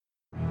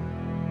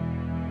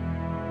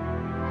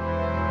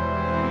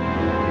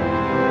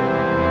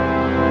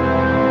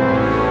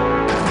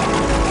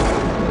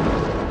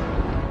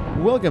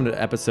Welcome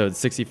to episode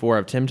 64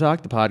 of Tim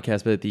Talk, the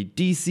podcast about the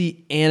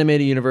DC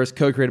animated universe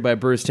co-created by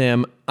Bruce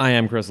Timm. I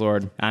am Chris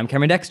Lord. I'm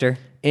Cameron Dexter.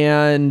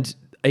 And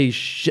a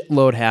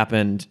shitload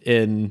happened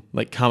in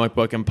like comic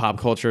book and pop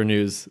culture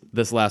news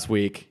this last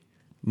week.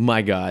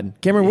 My God.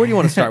 Cameron, where do you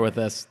want to start with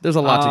this? There's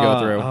a lot to go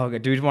through. Oh,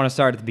 do we want to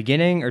start at the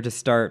beginning or just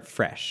start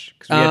fresh?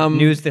 Because we had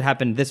news that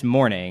happened this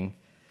morning.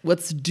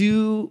 Let's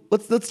do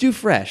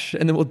fresh,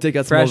 and then we'll dig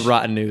out some old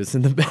rotten news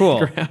in the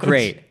background. Cool.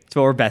 Great. It's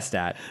what we're best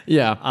at.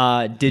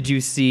 Yeah. Did you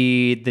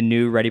see the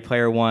new Ready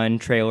Player One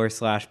trailer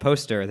 /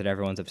 poster that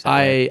everyone's upset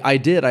with? I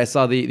did. I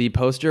saw the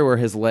poster where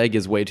his leg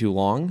is way too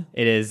long.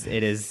 It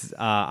is.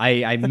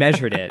 I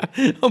measured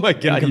it. Oh my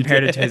God! And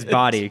compared it to his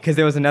body, because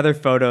there was another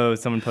photo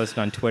someone posted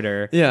on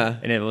Twitter. Yeah.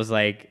 And it was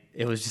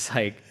just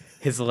like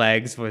his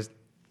legs was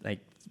like,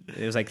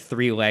 it was like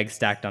 3 legs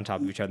stacked on top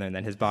of each other, and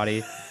then his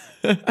body.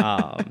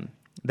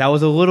 That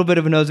was a little bit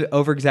of an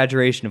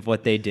over-exaggeration of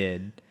what they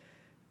did,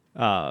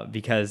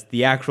 because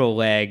the actual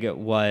leg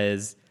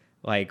was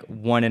like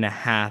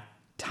 1.5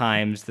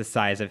 times the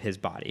size of his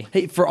body.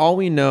 Hey, for all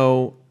we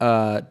know,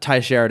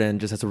 Ty Sheridan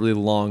just has a really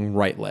long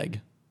right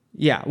leg.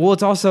 Yeah, well,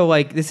 it's also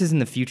like, this is in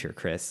the future,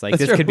 Chris. Like,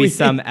 That's this true. could be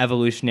some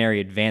evolutionary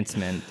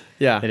advancement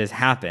that has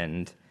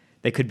happened.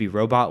 They could be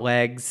robot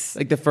legs.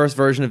 Like the first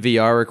version of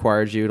VR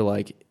required you to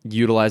like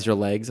utilize your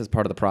legs as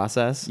part of the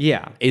process.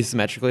 Yeah.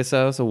 Asymmetrically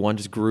so one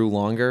just grew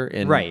longer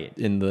in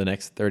the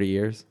next 30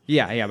 years.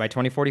 Yeah, by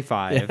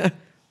 2045,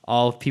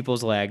 all of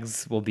people's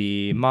legs will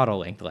be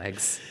model-length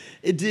legs.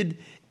 It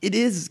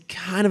is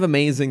kind of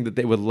amazing that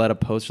they would let a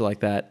poster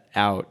like that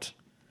out.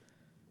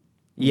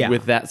 Yeah.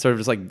 With that sort of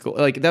just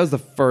like that was the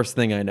first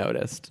thing I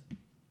noticed.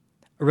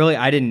 Really,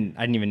 I didn't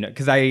even know,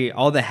 because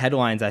all the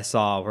headlines I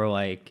saw were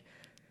like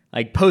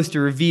poster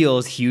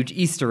reveals huge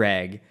Easter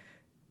egg,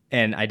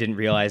 and I didn't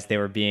realize they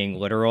were being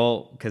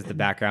literal because the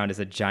background is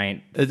a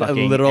giant fucking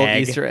a literal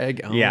egg. Easter egg.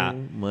 Oh, yeah,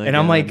 my and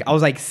God. I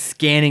was like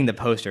scanning the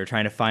poster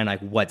trying to find like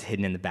what's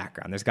hidden in the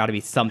background. There's got to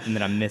be something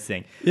that I'm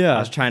missing. Yeah, I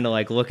was trying to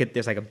like look at,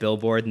 there's like a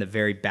billboard in the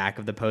very back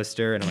of the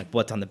poster, and I'm like,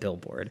 what's on the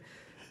billboard?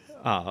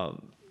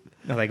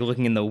 I was like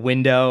looking in the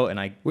window,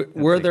 and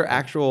were there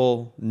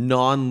actual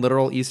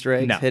non-literal Easter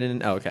eggs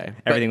hidden? Oh, okay.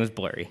 Everything was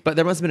blurry. But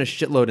there must have been a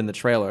shitload in the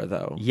trailer,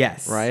 though.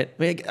 Yes. Right? I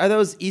mean, are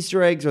those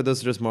Easter eggs, or are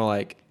those just more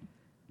like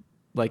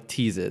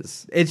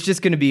teases? It's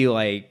just gonna be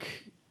like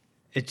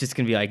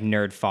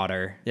nerd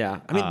fodder.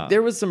 Yeah. I mean,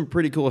 there was some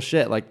pretty cool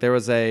shit. Like there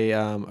was a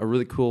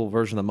really cool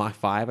version of Mach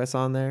 5 I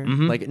saw in there.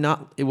 Mm-hmm. Like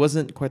it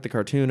wasn't quite the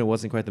cartoon, it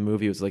wasn't quite the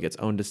movie. It was like its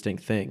own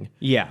distinct thing.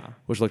 Yeah.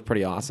 Which looked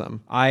pretty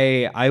awesome.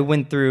 I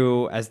went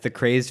through, as the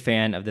crazed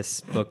fan of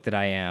this book that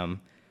I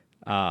am.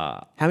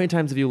 How many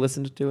times have you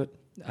listened to it?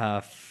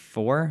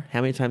 4.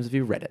 How many times have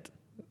you read it?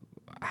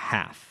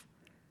 Half.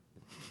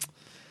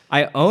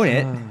 I own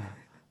it.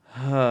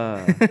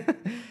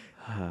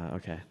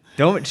 Okay.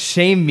 Don't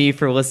shame me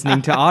for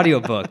listening to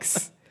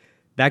audiobooks.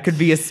 That could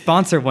be a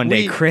sponsor one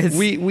day, Chris.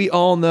 We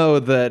all know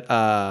that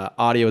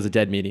audio is a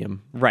dead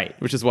medium. Right.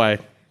 Which is why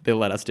they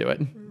let us do it.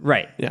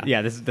 Right. Yeah.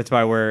 Yeah, that's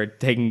why we're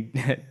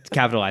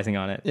capitalizing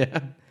on it.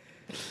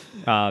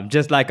 Yeah.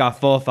 Just like our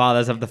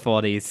forefathers of the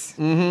 40s.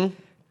 Mm-hmm.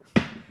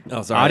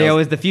 Oh, sorry. Audio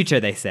is the future,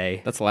 they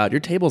say. That's loud.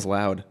 Your table's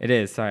loud. It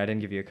is. Sorry, I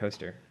didn't give you a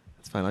coaster.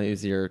 That's fine. I'll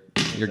use your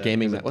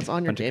gaming mat. What's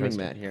on your gaming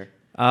mat here?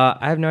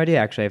 I have no idea,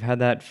 actually. I've had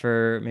that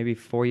for maybe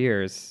 4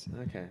 years.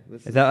 Okay.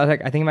 Is that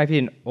like, I think it might be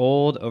an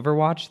old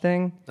Overwatch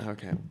thing.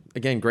 Okay.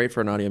 Again, great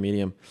for an audio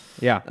medium.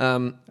 Yeah.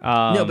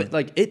 No, but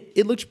like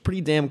it looks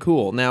pretty damn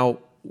cool. Now,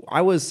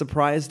 I was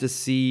surprised to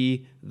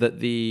see that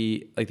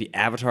the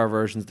avatar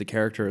versions of the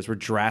characters were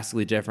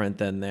drastically different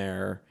than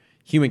their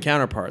human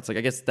counterparts. Like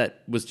I guess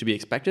that was to be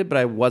expected, but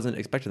I wasn't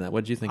expecting that.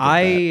 What did you think of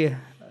that?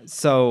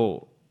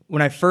 So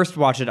when I first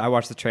watched it, I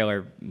watched the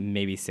trailer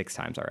maybe 6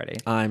 times already.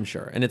 I'm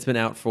sure. And it's been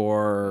out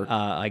for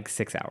like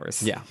 6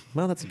 hours. Yeah.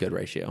 Well, that's a good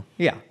ratio.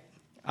 Yeah.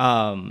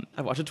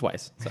 I've watched it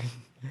twice. So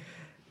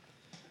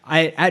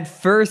at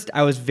first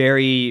I was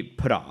very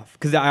put off,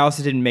 because I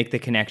also didn't make the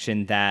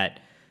connection that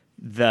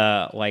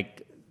the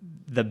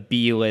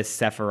B-list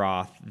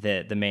Sephiroth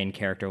that the main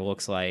character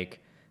looks like.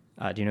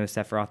 Do you know who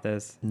Sephiroth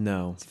is?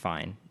 No. It's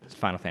fine. It's a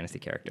Final Fantasy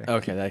character.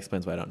 Okay, that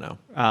explains why I don't know.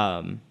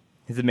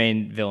 He's the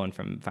main villain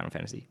from Final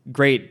Fantasy.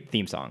 Great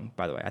theme song,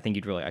 by the way. I think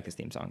you'd really like his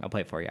theme song. I'll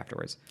play it for you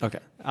afterwards. Okay.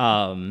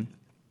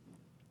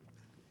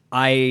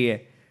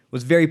 I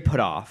was very put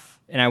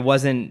off, and I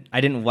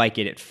didn't like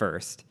it at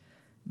first.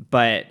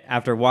 But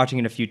after watching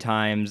it a few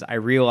times, I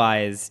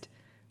realized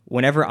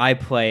whenever I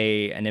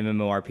play an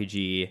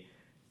MMORPG,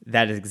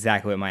 that is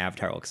exactly what my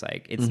avatar looks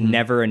like. It's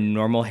never a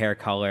normal hair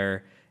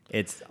color.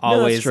 It's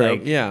always true.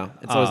 like, yeah,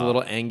 it's always a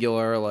little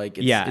angular. Like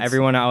it's,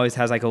 everyone always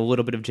has like a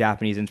little bit of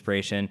Japanese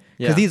inspiration,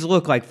 because Yeah. these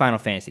look like Final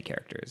Fantasy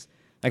characters.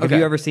 Like, have Okay.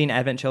 you ever seen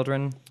Advent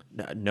Children?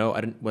 No,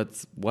 I didn't.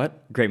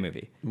 What? Great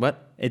movie.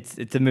 What?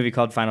 It's a movie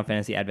called Final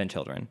Fantasy Advent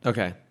Children.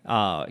 Okay.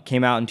 It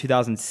came out in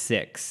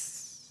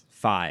 2006,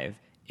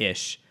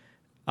 5-ish.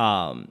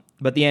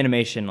 But the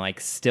animation like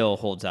still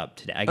holds up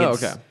today. Like, Oh,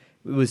 okay.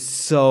 It was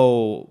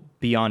so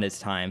beyond its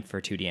time for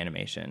 2D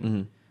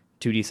animation.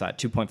 2D slide,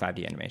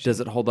 2.5D animation. Does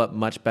it hold up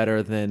much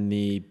better than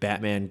the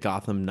Batman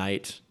Gotham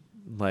Knight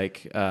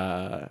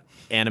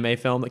anime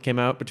film that came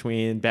out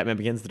between Batman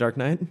Begins and The Dark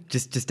Knight?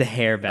 Just a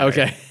hair better.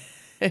 Okay.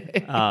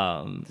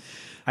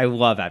 I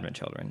love Advent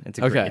Children. It's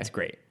Okay. it's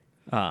great.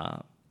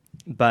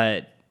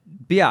 But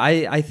yeah,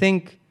 I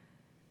think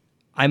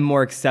I'm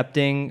more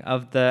accepting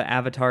of the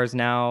avatars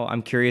now.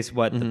 I'm curious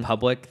what the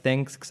public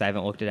thinks because I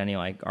haven't looked at any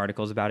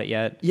articles about it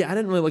yet. Yeah, I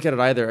didn't really look at it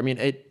either. I mean,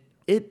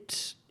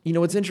 it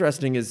what's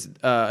interesting is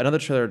another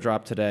trailer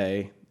dropped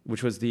today,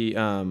 which was the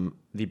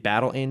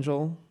Battle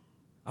Angel.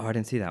 Oh, I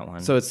didn't see that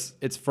one. So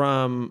it's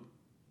from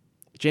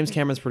James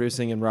Cameron's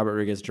producing and Robert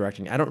Rodriguez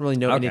directing. I don't really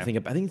know anything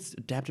about. I think it's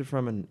adapted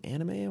from an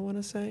anime, I want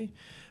to say.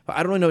 But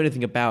I don't really know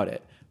anything about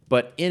it.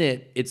 But in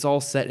it, it's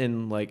all set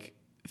in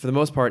for the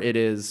most part, it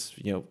is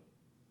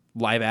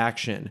live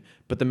action.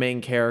 But the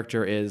main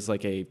character is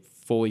a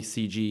fully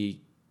CG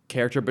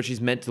character, but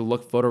she's meant to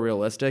look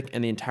photorealistic.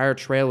 And the entire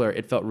trailer,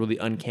 it felt really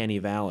uncanny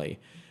valley.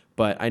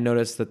 But I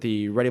noticed that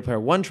the Ready Player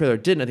One trailer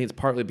didn't. I think it's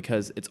partly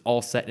because it's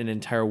all set in an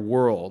entire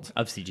world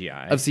of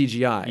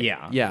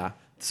CGI. Yeah.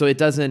 So it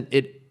doesn't.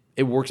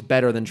 It works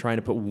better than trying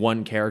to put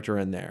one character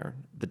in there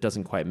that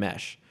doesn't quite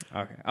mesh.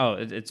 Okay. Oh,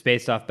 it's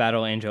based off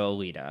Battle Angel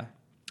Alita.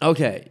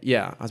 Okay.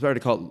 Yeah. I was about to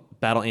call it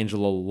Battle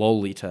Angel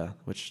Lolita,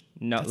 which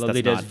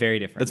Lolita is very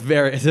different.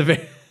 It's a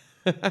very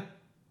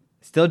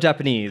still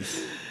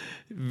Japanese.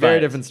 Very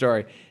different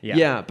story.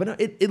 Yeah. But no,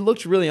 it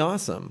looked really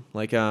awesome.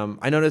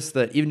 I noticed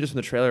that even just from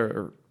the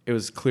trailer, it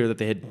was clear that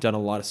they had done a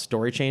lot of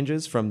story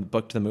changes from the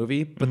book to the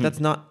movie, but that's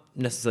not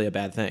necessarily a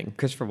bad thing.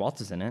 Christopher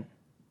Waltz is in it.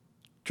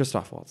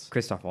 Christoph Waltz.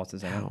 Christoph Waltz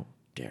is in it. How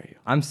dare you?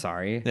 I'm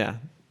sorry. Yeah.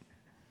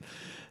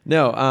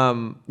 No,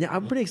 I'm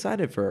pretty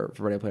excited for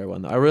Ready Player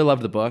One, though. I really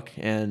loved the book,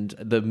 and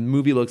the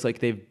movie looks like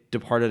they've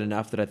departed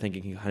enough that I think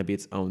it can kind of be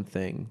its own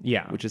thing.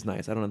 Yeah. Which is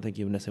nice. I don't think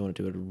you necessarily want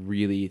to do a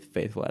really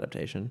faithful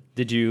adaptation.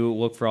 Did you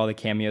look for all the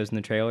cameos in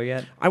the trailer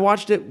yet? I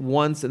watched it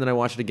once, and then I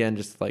watched it again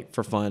just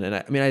for fun. And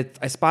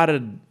I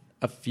spotted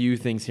a few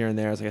things here and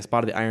there. I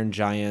spotted the Iron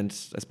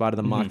Giant. I spotted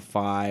the Mach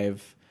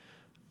 5.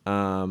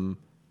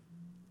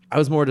 I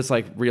was more just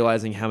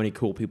realizing how many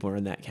cool people are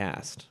in that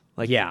cast.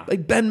 Like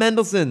Ben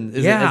Mendelsohn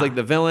is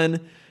the villain,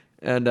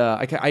 and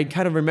I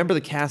kind of remember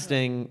the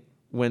casting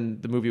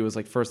when the movie was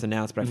first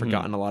announced, but I've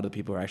forgotten a lot of the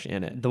people who are actually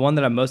in it. The one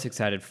that I'm most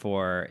excited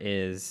for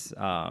is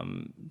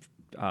Shaun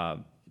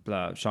of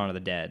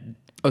the Dead.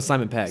 Oh,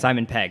 Simon Pegg.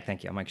 Simon Pegg,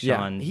 thank you. I'm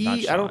Sean. Yeah, not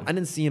Sean. I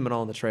didn't see him at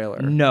all in the trailer.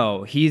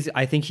 No, he's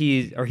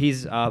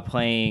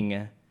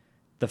playing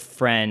the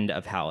friend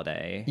of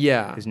Halliday.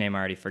 Yeah, whose name I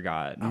already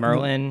forgot.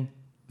 Merlin.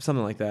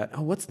 Something like that.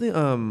 Oh, what's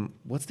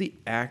the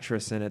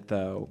actress in it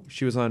though?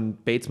 She was on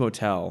Bates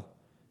Motel,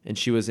 and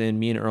she was in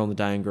Me and Earl and the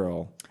Dying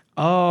Girl.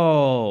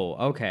 Oh,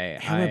 okay.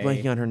 How am I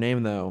blanking on her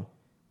name though?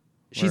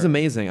 She's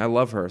amazing. I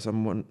love her.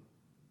 We're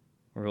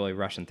really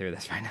rushing through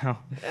this right now.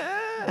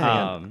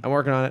 I'm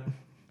working on it.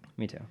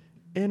 Me too.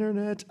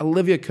 Internet.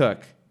 Olivia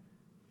Cook.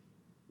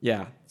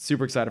 Yeah,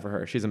 super excited for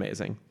her. She's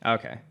amazing.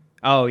 Okay.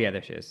 Oh yeah,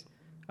 there she is.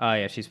 Oh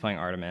yeah, she's playing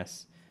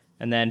Artemis.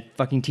 And then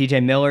fucking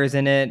TJ Miller's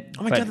in it.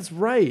 Oh my God, that's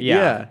right.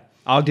 Yeah.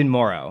 Ogden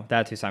Morrow.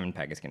 That's who Simon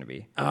Pegg is going to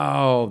be.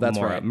 Oh, that's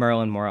Morrow. right.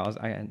 Merlin Morrow.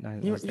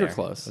 You're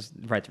close. Was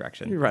right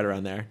direction. You're right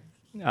around there.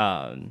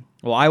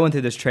 Well, I went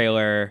through this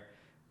trailer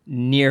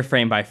near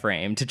frame by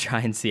frame to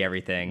try and see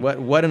everything.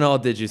 What in all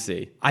did you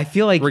see? I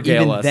feel like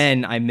even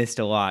then I missed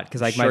a lot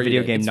because my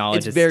video game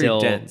knowledge is very still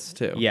dense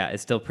too. Yeah,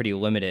 it's still pretty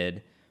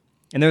limited.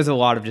 And there's a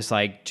lot of just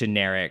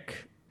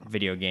generic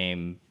video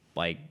game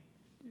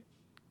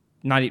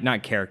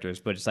not characters,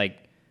 but just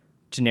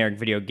generic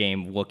video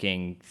game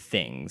looking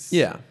things.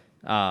 Yeah.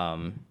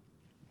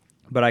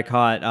 But I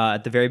caught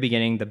at the very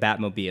beginning the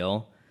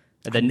Batmobile.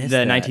 The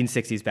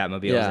 1960s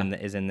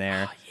Batmobile is in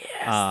there. Oh,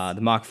 yes.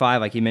 The Mach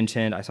 5, like you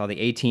mentioned. I saw the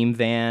A-Team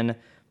van.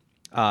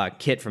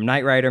 Kit from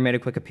Knight Rider made a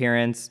quick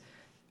appearance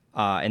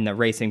in the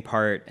racing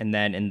part. And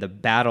then in the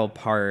battle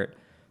part,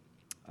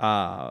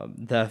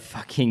 the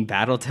fucking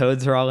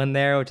Battletoads are all in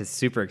there, which is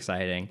super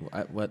exciting.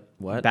 What?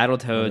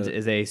 Battletoads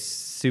is a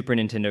Super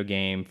Nintendo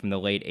game from the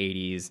late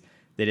 80s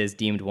that is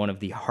deemed one of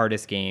the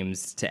hardest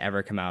games to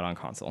ever come out on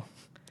console.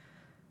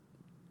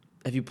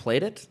 Have you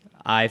played it?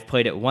 I've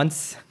played it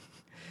once,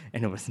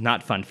 and it was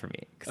not fun for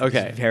me.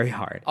 Okay. It's very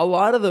hard. A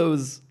lot of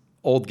those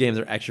old games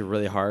are actually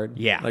really hard.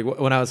 Yeah.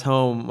 When I was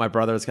home, my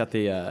brother's got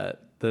the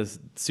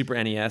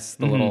Super NES,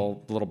 the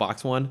little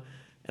box one,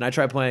 and I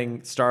tried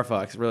playing Star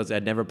Fox. Realized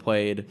I'd never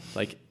played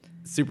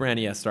Super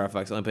NES Star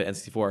Fox. I only played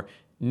N64.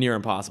 Near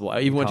impossible. I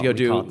even went to go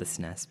do. We call it the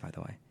SNES, by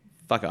the way.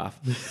 Fuck off.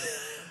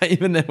 I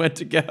even then went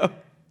to go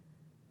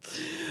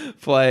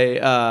play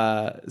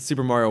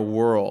Super Mario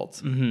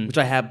World, which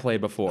I have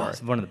played before. Oh,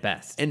 it's one of the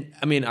best. And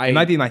I mean, it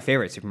might be my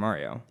favorite Super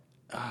Mario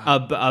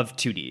of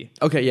 2D.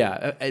 Okay,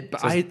 yeah,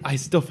 but I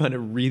still find it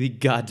really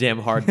goddamn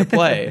hard to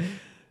play.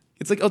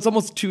 It's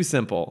almost too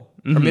simple,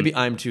 or maybe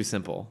I'm too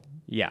simple.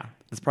 Yeah,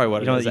 that's probably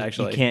what it is.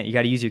 Actually, you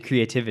got to use your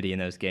creativity in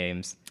those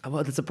games.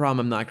 Well, that's a problem.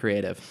 I'm not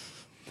creative.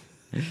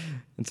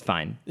 It's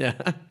fine. Yeah.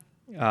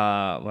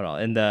 What else?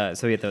 And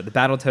the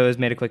Battletoads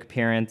made a quick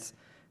appearance.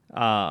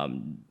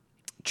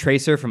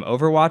 Tracer from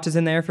Overwatch is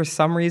in there for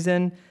some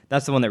reason.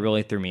 That's the one that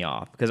really threw me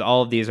off because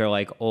all of these are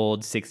like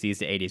old 60s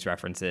to 80s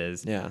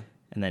references. Yeah.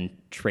 And then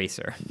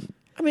Tracer.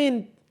 I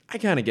mean, I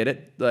kind of get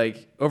it.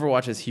 Like,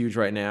 Overwatch is huge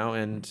right now,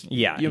 and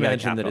Yeah, you you gotta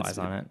imagine that it's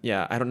capitalize on it.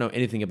 Yeah, I don't know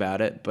anything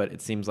about it, but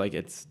it seems like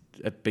it's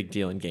a big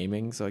deal in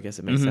gaming, so I guess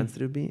it makes sense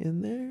that it would be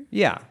in there.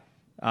 Yeah.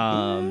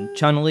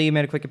 Chun-Li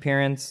made a quick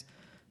appearance.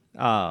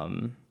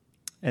 And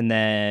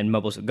then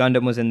Mobile Suit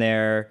Gundam was in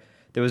there.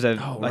 There was a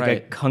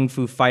right. kung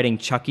fu fighting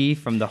Chucky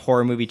from the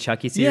horror movie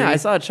Chucky series. Yeah, I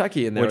saw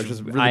Chucky in there, which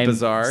was really I'm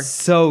bizarre.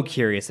 So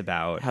curious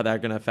about. How they're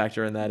going to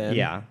factor in that in.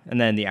 Yeah. And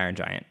then the Iron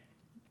Giant.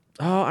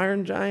 Oh,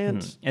 Iron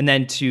Giant. And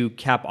then to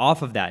cap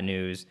off of that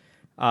news,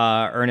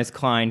 Ernest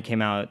Cline came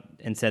out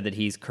and said that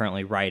he's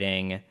currently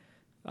writing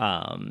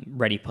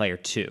Ready Player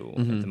 2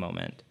 at the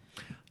moment.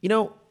 You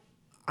know,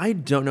 I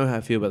don't know how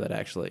I feel about that,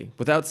 actually.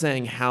 Without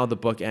saying how the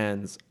book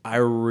ends, I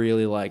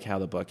really like how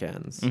the book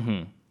ends.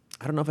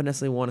 I don't know if I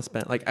necessarily want to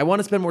spend... Like, I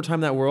want to spend more time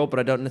in that world, but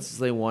I don't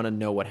necessarily want to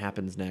know what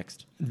happens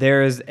next.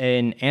 There's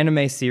an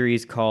anime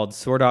series called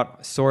Sword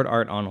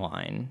Art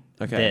Online.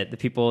 Okay. That the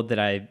people that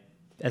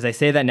as I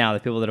say that now, the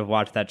people that have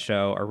watched that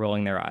show are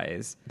rolling their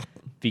eyes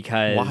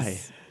because Why?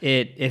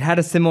 It had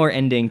a similar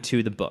ending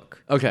to the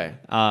book. Okay.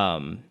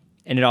 And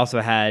it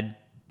also had,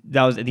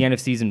 that was at the end of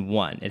season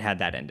 1, it had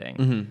that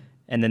ending.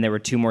 And then there were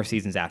 2 more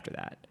seasons after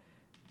that.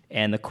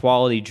 And the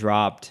quality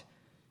dropped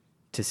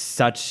to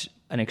such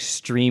an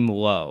extreme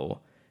low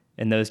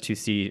in those two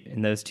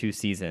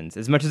seasons.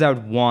 As much as I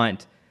would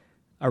want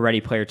a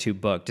Ready Player 2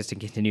 book just to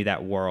continue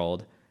that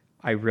world,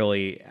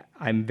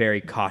 I'm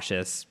very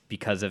cautious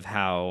because of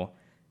how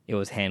it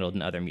was handled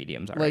in other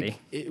mediums already.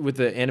 Like, with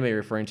the anime you're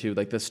referring to,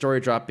 like, the story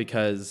dropped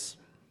because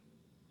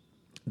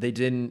they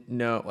didn't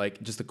know,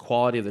 like, just the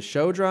quality of the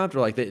show dropped, or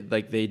like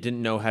they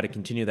didn't know how to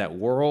continue that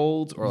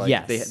world, or like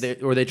Yes. they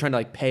trying to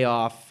like pay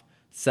off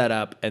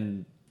setup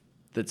and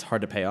it's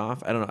hard to pay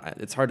off. I don't know.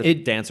 It's hard to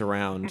dance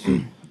around.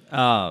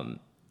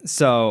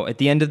 So at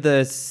the end of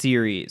the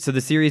series, so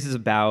the series is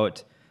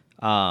about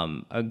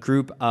a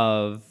group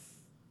of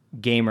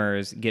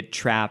gamers get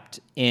trapped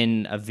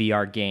in a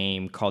VR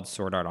game called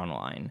Sword Art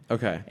Online.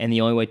 Okay. And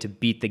the only way to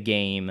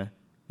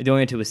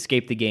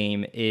escape the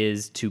game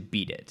is to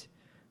beat it.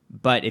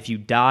 But if you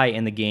die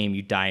in the game,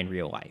 you die in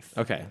real life.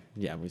 Okay.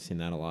 Yeah, we've seen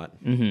that a lot.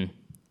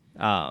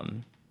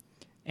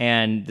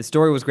 And the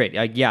story was great.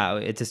 Yeah,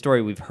 it's a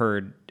story we've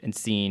heard and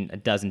seen a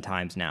dozen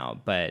times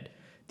now, but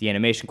the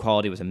animation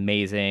quality was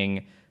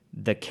amazing.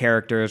 The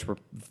characters were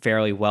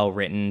fairly well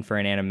written for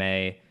an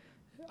anime.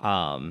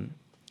 And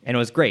it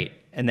was great.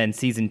 And then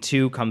season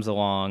 2 comes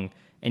along,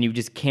 and you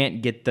just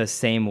can't get the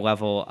same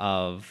level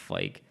of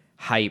like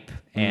hype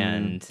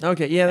and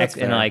Okay, yeah, that's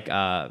fair. and like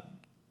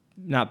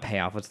not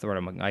payoff. What's the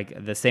word?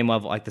 Like the same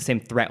level, like the same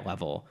threat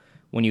level.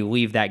 When you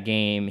leave that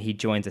game, he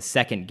joins a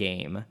second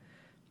game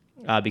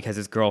because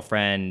his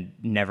girlfriend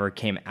never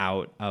came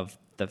out of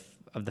the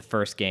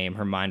first game.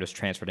 Her mind was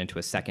transferred into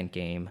a second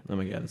game. Oh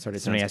my god, this So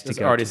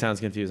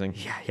sounds confusing.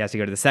 Yeah, he has to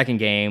go to the second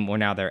game where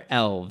now they're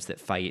elves that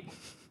fight.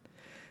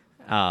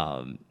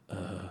 And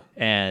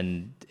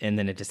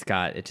then it just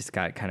got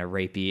kind of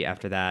rapey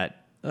after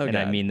that. Oh, and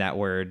I God. mean that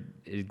word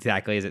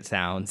exactly as it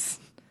sounds.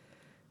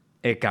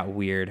 It got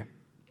weird.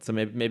 So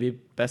maybe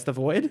best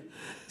avoid.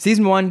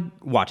 Season 1,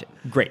 watch it.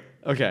 Great.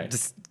 Okay.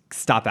 Just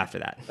stop after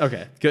that.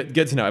 Okay.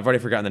 Good to know. I've already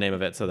forgotten the name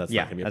of it, so that's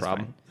Yeah, not gonna be a that's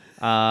problem.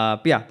 fine.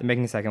 But yeah, they're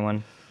making a second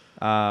one.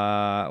 What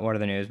are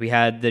the news? We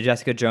had the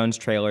Jessica Jones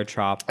trailer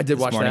drop I did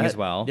this watch morning that as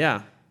well.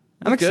 Yeah.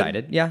 I'm It's good.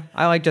 excited. Yeah,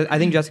 I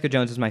think Jessica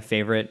Jones is my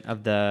favorite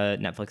of the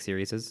Netflix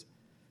series.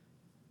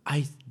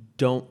 I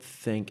don't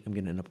think I'm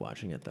gonna end up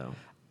watching it though.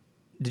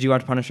 Did you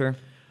watch Punisher?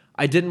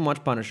 I didn't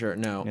watch Punisher.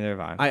 No. Neither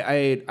have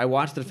I. I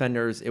watched The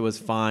Defenders. It was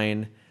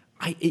fine.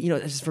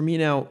 It's just for me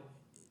now.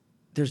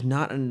 There's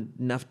not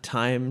enough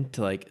time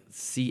to like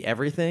see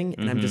everything,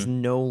 and I'm just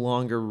no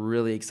longer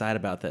really excited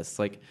about this.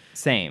 Like,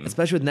 Same.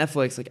 especially with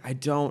Netflix. Like, I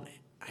don't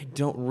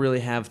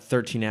really have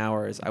 13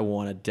 hours I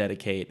want to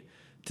dedicate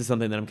to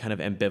something that I'm kind of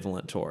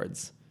ambivalent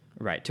towards.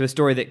 Right, to a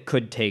story that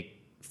could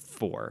take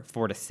 4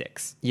 to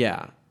 6.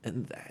 Yeah,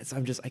 and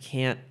so I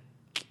can't.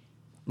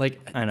 Like,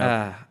 I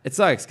know. It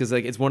sucks because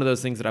like it's one of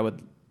those things that I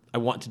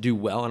want to do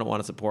well and I want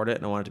to support it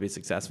and I want it to be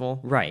successful.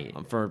 Right.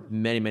 For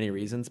many, many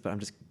reasons, but I'm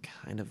just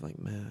kind of like,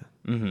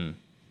 meh.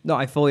 No,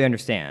 I fully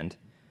understand.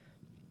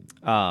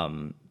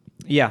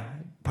 Yeah,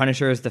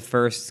 Punisher is the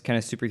first kind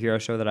of superhero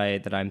show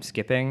that I'm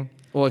skipping.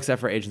 Well, except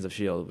for Agents of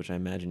S.H.I.E.L.D., which I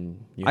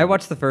imagine you I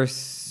watched the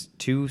first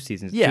 2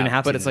 seasons,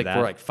 2.5 but it's seasons like of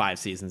we're that. like 5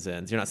 seasons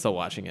in, so you're not still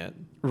watching it.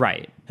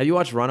 Right. Have you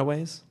watched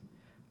Runaways?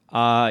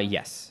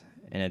 Yes,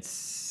 and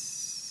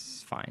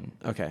it's fine.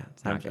 Okay.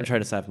 not I'm good.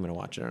 trying to decide if I'm going to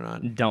watch it or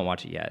not. Don't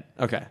watch it yet.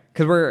 Okay.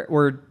 Because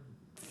we're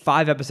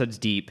 5 episodes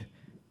deep,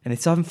 and they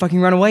still haven't fucking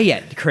run away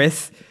yet,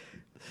 Chris.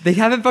 They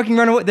haven't fucking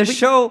run away. The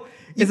show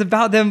is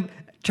about them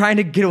trying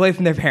to get away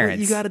from their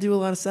parents. You got to do a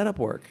lot of setup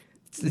work.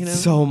 It's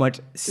so much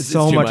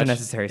too much?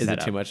 unnecessary Is it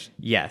setup. too much?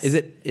 Yes. Is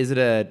it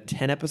a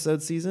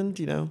 10-episode season?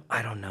 Do you know?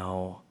 I don't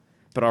know.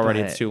 But already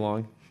But- it's too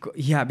long.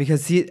 Yeah,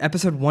 because see,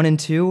 episode 1 and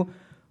 2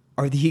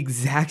 are the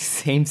exact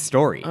same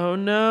story. Oh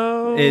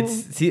no!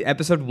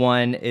 Episode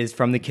 1 is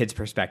from the kids'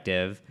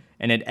 perspective,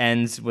 and it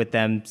ends with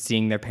them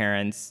seeing their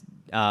parents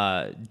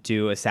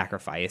do a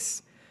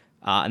sacrifice.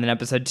 And then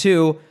episode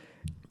 2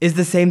 is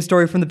the same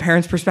story from the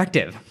parents'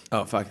 perspective.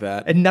 Oh, fuck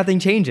that. And nothing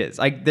changes.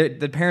 Like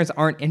the parents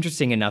aren't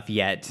interesting enough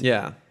yet.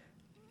 Yeah.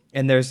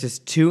 And there's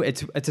just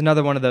it's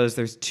another one of those,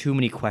 there's too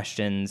many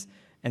questions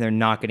and they're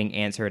not getting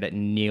answered at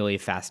nearly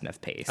fast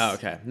enough pace. Oh,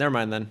 okay. Never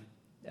mind then.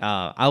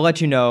 I'll let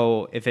you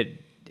know if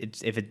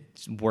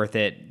it's worth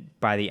it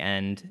by the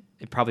end.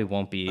 It probably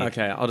won't be.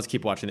 Okay, I'll just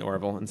keep watching the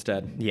Orville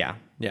instead. Yeah.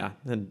 Yeah.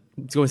 And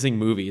let's go seeing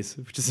movies,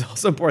 which is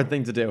also an important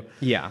thing to do.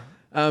 Yeah.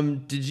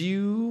 Did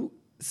you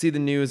see the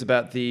news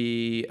about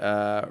the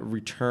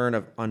return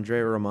of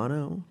Andrea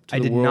Romano to I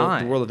did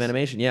not. The world of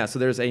animation? Yeah, so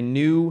there's a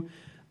new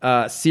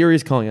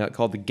series calling out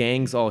called The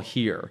Gang's All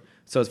Here.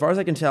 So as far as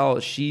I can tell,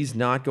 she's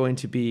not going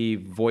to be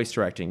voice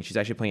directing. She's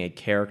actually playing a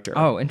character.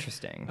 Oh,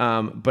 interesting.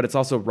 But it's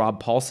also Rob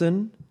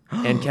Paulson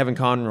and Kevin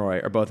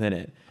Conroy are both in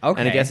it. Okay.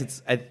 And I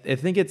guess I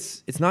think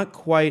it's not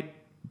quite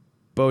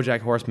BoJack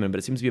Horseman, but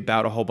it seems to be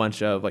about a whole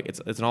bunch of like it's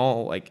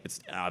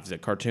a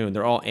cartoon.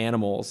 They're all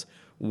animals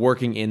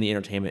working in the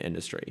entertainment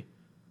industry.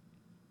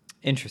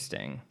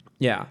 Interesting.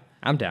 Yeah.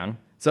 I'm down.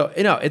 So,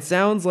 it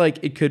sounds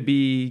like it could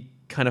be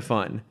kind of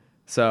fun.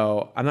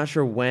 So I'm not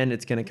sure when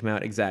it's going to come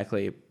out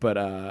exactly, but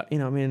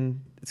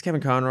it's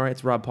Kevin Conroy,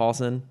 it's Rob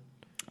Paulson.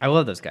 I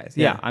love those guys.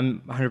 Yeah. Yeah,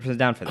 I'm 100%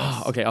 down for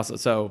this. Okay. Also,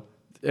 so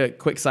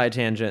quick side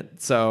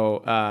tangent.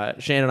 So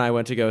Shane and I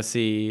went to go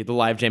see the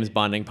live James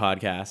Bonding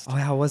podcast. Oh,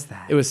 how was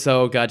that? It was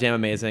so goddamn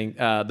amazing.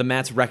 The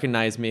Mats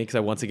recognized me because I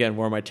once again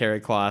wore my terry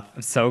cloth.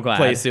 I'm so glad.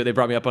 Play suit. They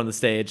brought me up on the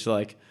stage to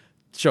like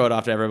show it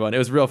off to everyone. It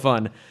was real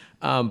fun.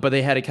 But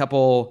they had a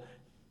couple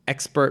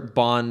expert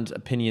Bond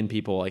opinion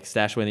people like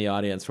stashed away in the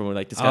audience from when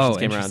like discussions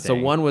came around. So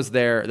one was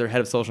their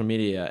head of social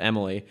media,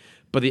 Emily,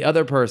 but the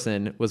other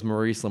person was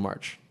Maurice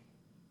LaMarche.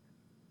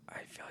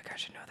 I feel like I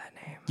should know that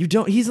name. You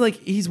don't?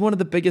 He's one of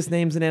the biggest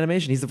names in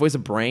animation. He's the voice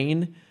of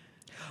Brain.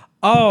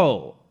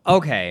 Oh,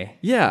 okay.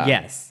 Yeah.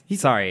 Yes.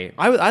 Sorry.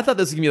 I thought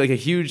this was gonna be like a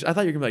huge. I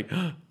thought you were gonna be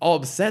like all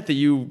upset that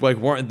you like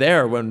weren't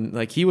there when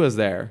like he was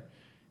there.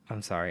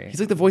 I'm sorry. He's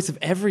like the voice of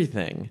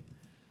everything.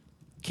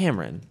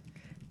 Cameron.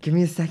 Give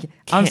me a second.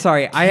 I'm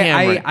sorry.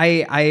 Cameron.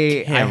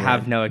 I Cameron.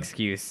 have no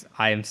excuse.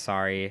 I am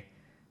sorry.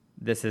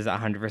 This is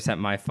 100%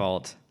 my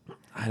fault.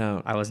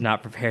 I was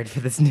not prepared for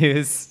this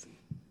news.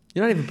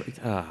 You're not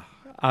even.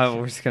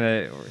 We're just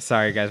gonna.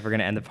 Sorry, guys. We're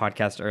gonna end the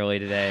podcast early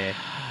today.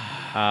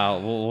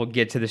 We'll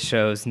get to the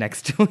shows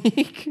next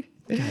week.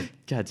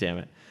 God damn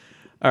it!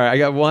 All right, I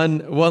got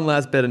one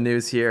last bit of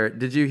news here.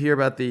 Did you hear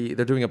about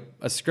they're doing a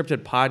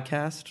scripted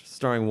podcast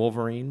starring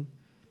Wolverine?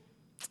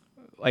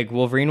 Like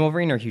Wolverine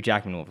or Hugh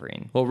Jackman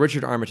Wolverine? Well,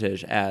 Richard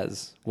Armitage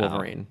as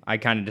Wolverine. I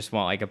kind of just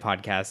want like a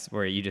podcast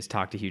where you just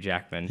talk to Hugh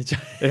Jackman.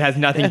 It has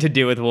nothing to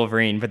do with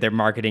Wolverine, but they're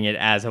marketing it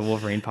as a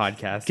Wolverine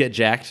podcast. Get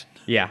jacked.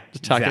 Yeah,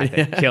 Just talking-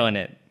 exactly. Killing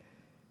it.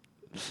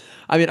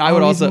 I mean, I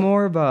would also. He's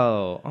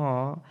Morbo.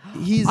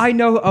 Aw. I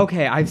know.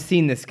 Okay, I've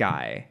seen this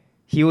guy.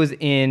 He was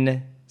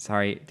in.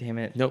 Sorry, damn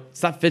it. Nope.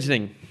 Stop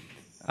fidgeting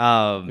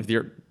with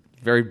your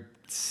very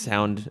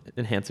sound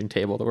enhancing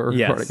table that we're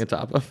Yes. recording on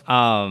top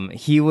of.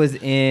 He was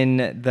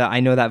in the I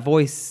Know That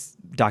Voice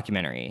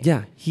documentary.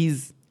 Yeah,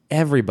 he's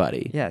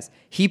everybody. Yes.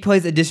 He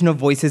plays additional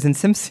voices in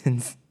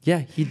Simpsons.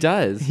 Yeah, he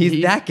does.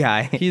 He's that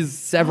guy. He's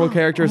several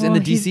characters in the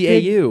he's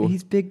DCAU.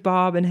 He's Big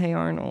Bob and Hey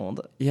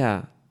Arnold.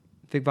 Yeah.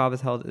 Big Bob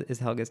is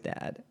Helga's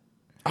dad.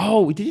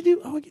 Oh, did you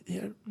do? Oh,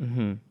 yeah.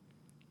 Mm-hmm.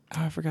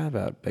 Oh, I forgot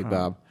about Big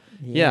Bob.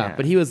 Yeah,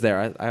 but he was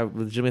there. I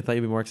legitimately thought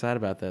you'd be more excited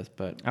about this,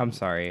 but I'm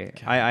sorry.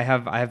 I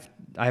have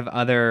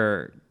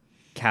other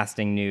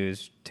casting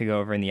news to go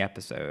over in the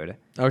episode.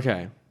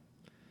 okay.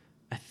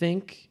 I'm trying to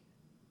think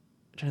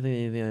of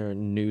any other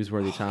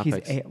newsworthy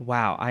topics.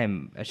 Wow, I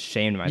am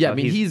ashamed of myself. Yeah, I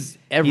mean, he's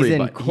everybody. He's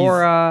in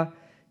Korra.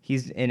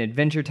 He's in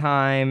Adventure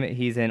Time.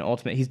 He's in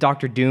Ultimate. He's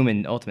Doctor Doom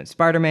in Ultimate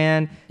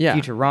Spider-Man. Yeah.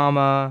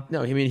 Futurama.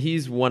 No, I mean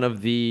he's one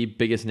of the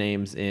biggest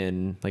names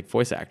in like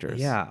voice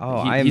actors. Yeah.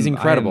 Oh, he's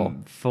incredible.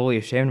 I'm fully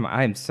ashamed.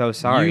 I am so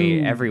sorry,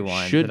 You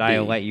everyone, should that I be.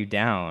 let you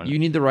down. You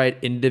need to write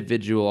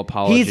individual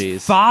apologies.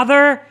 He's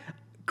Father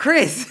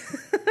Chris.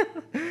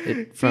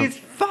 from He's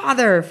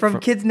Father from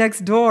Kids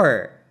Next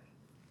Door.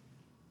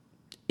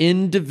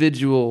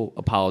 individual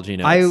apology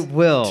notes. I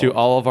will. to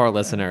all of our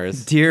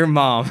listeners Dear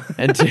Mom.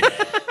 and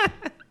to.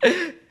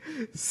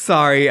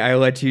 Sorry, I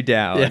let you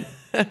down.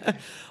 Yeah.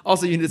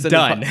 Also, you need to send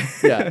Done.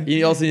 Yeah.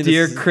 You also need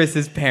Dear to.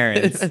 Chris's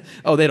parents.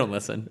 Oh, they don't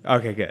listen.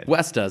 Okay, good.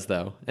 Wes does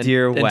though. And,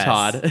 Dear and Wes.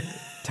 Todd.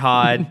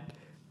 Todd,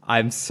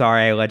 I'm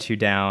sorry I let you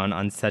down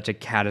on such a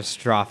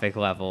catastrophic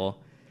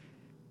level.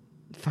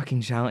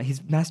 Fucking Shaolin.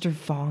 He's Master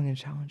Fong in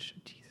Shaolin.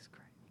 Jesus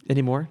Christ.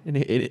 Any more?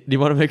 Do you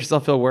want to make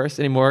yourself feel worse?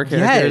 Any more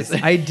characters?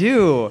 Yes, I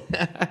do.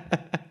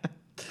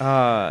 All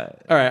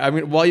right. I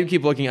mean, while you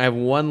keep looking, I have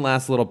one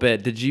last little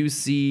bit. Did you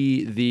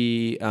see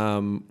the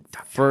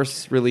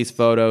first release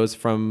photos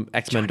from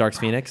X-Men: Dark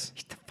Phoenix?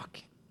 He's the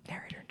fucking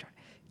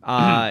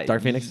narrator.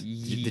 Dark Phoenix. Did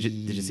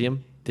you see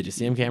him? Did you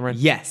see him, Cameron?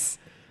 Yes.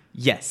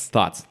 Yes.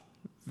 Thoughts?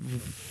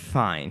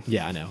 fine.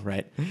 Yeah, I know,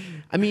 right?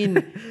 I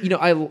mean,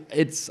 I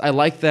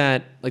like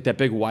that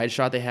big wide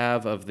shot they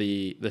have of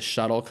the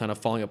shuttle kind of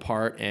falling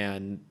apart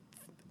and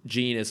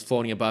Jean is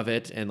floating above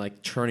it and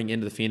like turning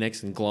into the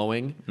Phoenix and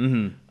glowing.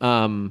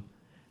 Mm-hmm.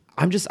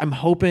 I'm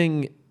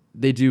hoping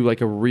they do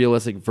like a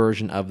realistic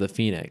version of the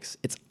Phoenix.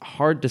 It's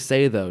hard to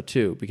say though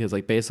too, because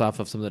like based off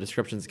of some of the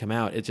descriptions that come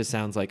out, it just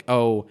sounds like,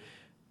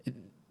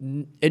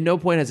 at no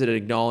point has it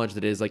acknowledged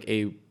that it is like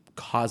a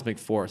cosmic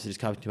force. It's just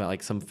talking about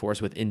like some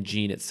force within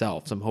Jean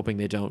itself. So I'm hoping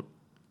they don't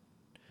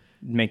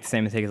make the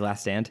same mistake as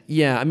Last Stand.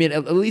 Yeah, I mean,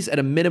 at least at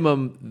a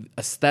minimum,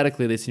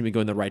 aesthetically, they seem to be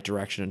going the right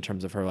direction in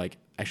terms of her like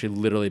actually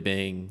literally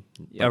being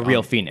like, a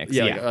real Phoenix.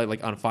 Yeah,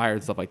 like on fire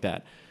and stuff like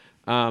that.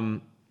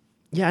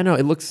 Yeah, I know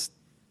it looks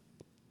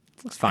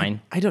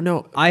fine. I don't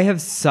know. I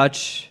have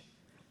such,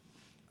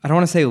 I don't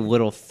want to say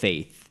little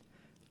faith,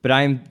 but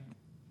I'm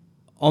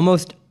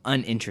almost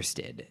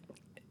uninterested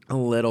A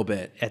little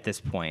bit. at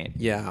this point.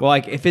 Yeah. Well,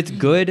 like if it's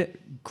good,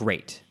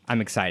 great. I'm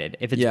excited.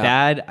 If it's Yeah.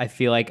 bad, I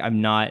feel like I'm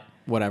not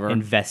Whatever.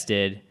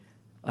 invested.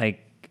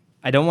 Like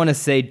I don't want to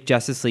say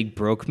Justice League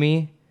broke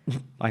me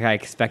like I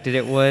expected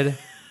it would.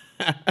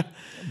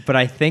 But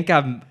I think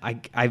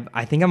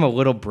I think I'm a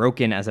little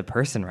broken as a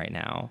person right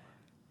now.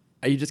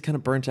 Are you just kind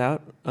of burnt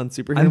out on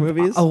superhero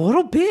movies? A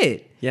little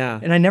bit. Yeah.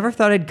 And I never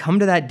thought I'd come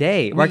to that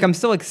day. Like I'm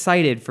still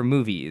excited for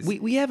movies.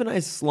 We have a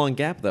nice long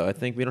gap though. I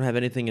think we don't have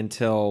anything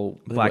until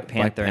Black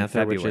Panther in which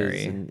February.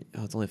 is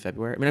it's only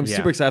February. I mean, I'm Yeah.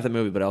 super excited for the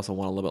movie, but I also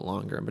want a little bit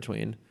longer in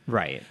between.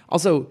 Right.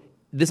 Also,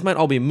 this might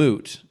all be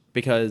moot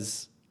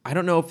because I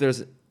don't know if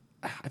there's.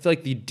 I feel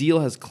like the deal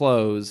has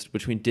closed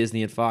between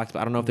Disney and Fox,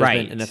 but I don't know if there's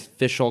Right. been an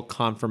official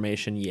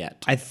confirmation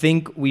yet. I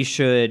think we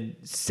should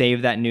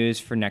save that news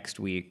for next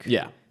week.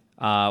 Yeah.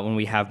 When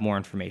we have more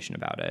information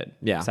about it.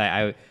 Yeah. 'Cause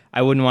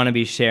I wouldn't want to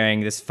be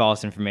sharing this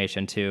false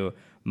information to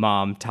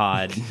Mom,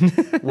 Todd,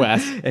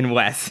 Wes. and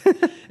Wes.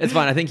 It's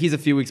fine. I think he's a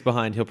few weeks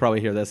behind. He'll probably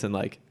hear this in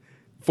like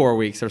 4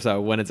 weeks or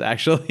so when it's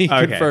actually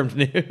confirmed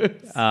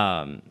news.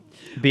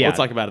 But yeah, We'll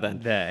talk about it then.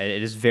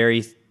 It is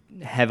very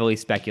heavily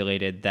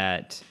speculated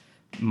that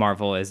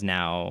Marvel is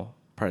now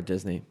Part of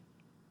Disney.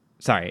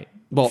 sorry.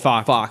 Well,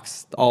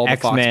 Fox, all the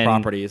Fox X-Men,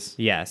 properties.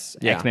 Yes,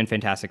 Yeah. X-Men,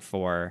 Fantastic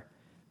Four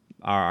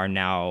are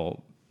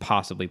now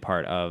possibly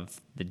part of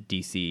the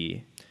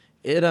DC,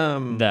 It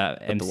the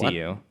what?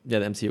 MCU. Yeah,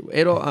 the MCU.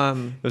 It'll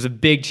It was a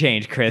big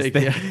change, Chris.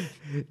 Big-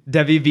 yeah.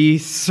 WB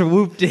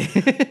swooped in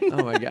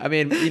Oh my god! I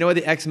mean, you know what?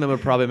 The X-Men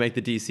would probably make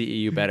the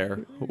DCEU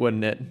better,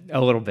 wouldn't it?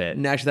 a little bit.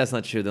 And actually, that's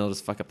not true. They'll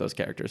just fuck up those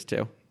characters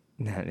too.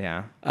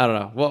 Yeah. I don't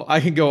know. Well, I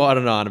can go on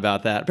and on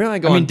about that. Apparently, I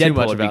go I mean, on too Deadpool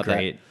much would be about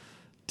great.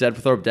 that.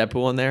 Throw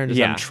Deadpool in there and just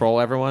have Yeah. him troll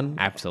everyone.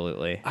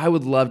 Absolutely. I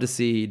would love to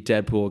see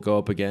Deadpool go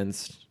up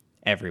against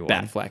Everyone.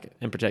 Ben Affleck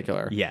in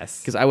particular. Yes.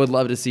 because I would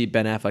love to see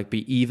Ben Affleck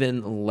be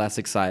even less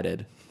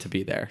excited to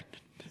be there.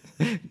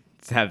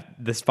 To have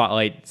the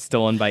spotlight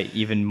stolen by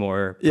even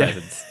more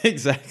presence.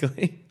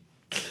 exactly.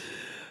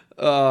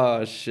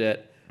 Oh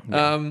shit.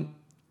 Well,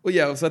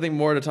 yeah. So I think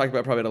more to talk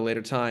about probably at a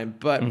later time.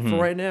 But for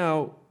right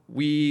now,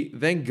 we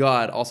thank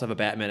God also have a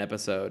Batman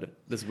episode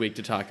this week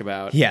to talk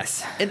about.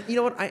 Yes. And you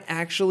know what? I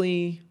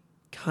actually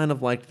kind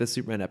of liked the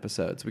Superman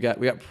episodes. We got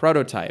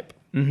Prototype.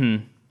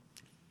 Mm-hmm.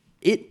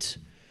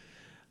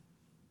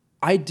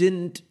 I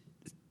didn't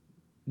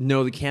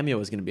know the cameo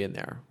was going to be in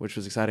there, which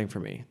was exciting for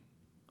me.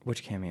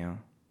 Which cameo?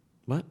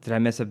 What? Did I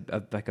miss a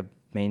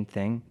main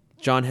thing?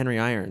 John Henry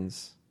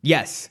Irons.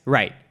 Yes.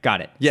 Right.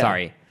 Got it. Yeah.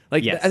 Sorry.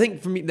 Like, yes. I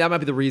think for me, that might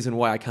be the reason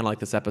why I kind of like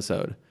this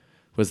episode,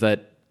 was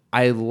that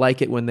I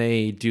like it when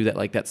they do that,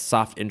 like that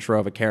soft intro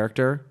of a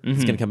character.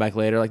 It's going to come back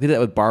later. Like they did that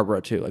with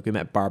Barbara too. Like we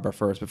met Barbara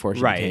first before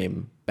she Right.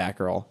 became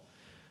Batgirl.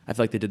 I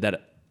feel like they did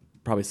that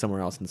probably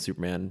somewhere else in the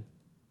Superman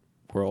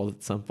world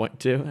at some point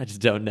too. I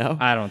just don't know.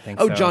 I don't think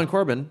Oh, so. John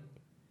Corbin.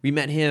 We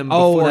met him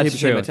Oh, before he that's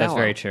became true. Metallo. That's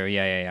very true.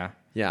 Yeah.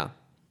 Yeah.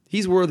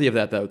 He's worthy of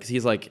that though, because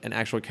he's like an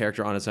actual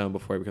character on his own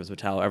before he becomes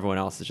Metallo. Everyone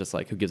else is just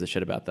like, who gives a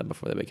shit about them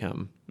before they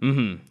become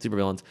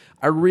supervillains.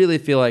 I really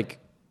feel like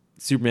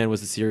Superman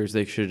was the series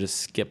they should have just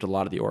skipped a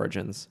lot of the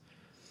origins.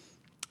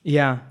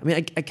 Yeah. I mean,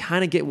 I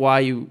kind of get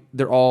why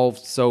they're all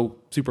so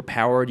super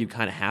powered. You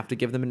kind of have to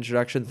give them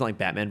introductions. It's not like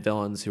Batman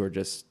villains who are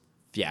just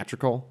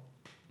theatrical.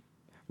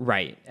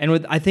 Right.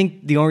 And I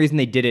think the only reason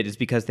they did it is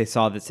because they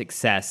saw the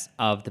success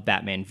of the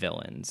Batman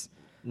villains.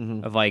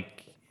 Of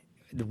like,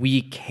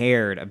 we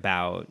cared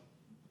about,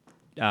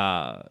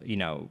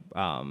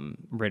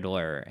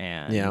 Riddler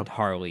and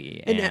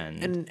Harley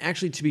And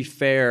actually, to be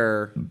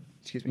fair,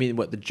 I mean,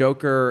 what the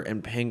Joker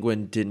and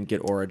Penguin didn't get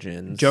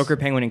origins. Joker,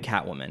 Penguin, and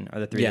Catwoman are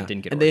the three that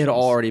didn't get and origins. they had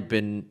already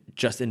been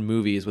just in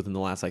movies within the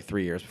last like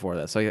 3 years before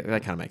that, so that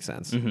kind of makes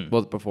sense.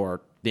 Well,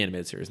 before the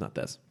animated series, not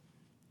this.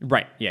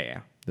 Right.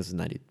 Yeah. This is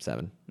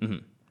 97.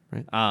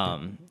 Right.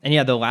 And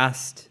yeah, the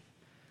last.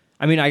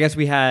 I mean, I guess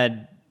we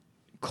had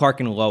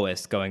Clark and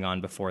Lois going on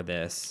before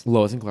this.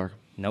 Lois and Clark.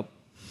 Nope.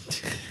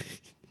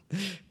 All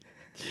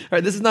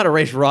right, this is not a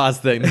Race Ross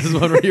thing. This is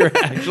one where you're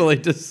actually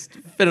just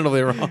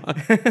definitively wrong.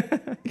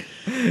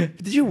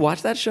 Did you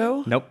watch that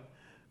show? Nope.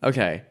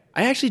 Okay.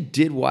 I actually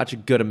did watch a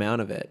good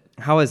amount of it.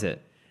 How is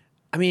it?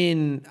 I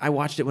mean, I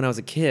watched it when I was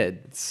a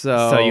kid,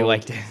 so So you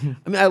liked it.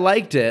 I mean, I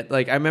liked it.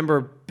 Like, I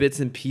remember bits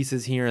and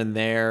pieces here and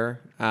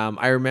there.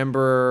 I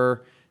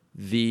remember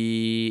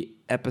the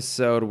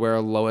episode where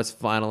Lois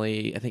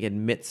finally, I think,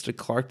 admits to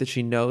Clark that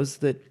she knows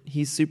that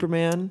he's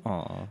Superman.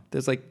 Aw.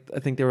 There's like, I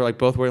think they were like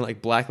both wearing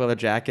like black leather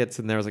jackets,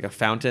 and there was like a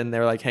fountain. They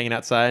were like hanging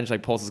outside, and she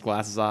like pulls his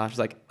glasses off. She's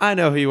like, "I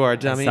know who you are,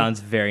 That dummy." sounds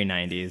very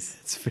 90s.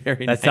 It's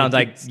very. That sounds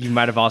like 90s. you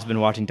might have also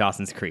been watching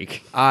Dawson's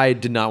Creek. I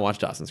did not watch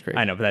Dawson's Creek.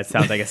 I know, but that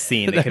sounds like a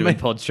scene that That could have been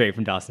might- pulled straight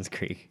from Dawson's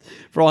Creek.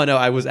 For all I know,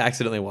 I was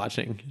accidentally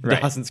watching Right.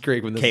 Dawson's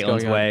Creek when this was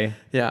Caitlin's going on. Way.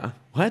 Yeah.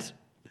 What?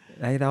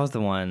 Hey, that was the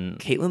one,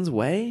 Caitlin's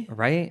Way?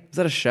 right? Is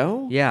that a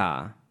show?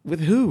 Yeah. With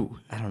who?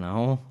 I don't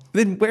know.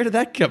 Then where did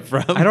that come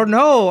from? I don't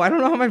know. I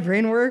don't know how my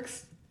brain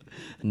works.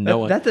 No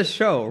one. That's a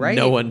show, right?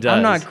 No one does.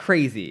 I'm not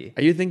crazy.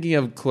 Are you thinking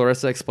of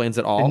Clarissa Explains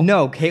It All?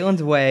 No,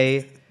 Caitlin's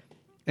Way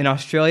in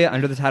Australia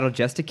under the title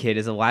Just a Kid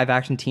is a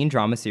live-action teen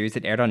drama series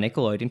that aired on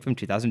Nickelodeon from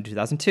 2000 to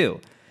 2002.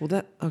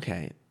 Well,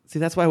 okay. See,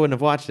 that's why I wouldn't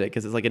have watched it,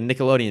 because it's like a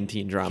Nickelodeon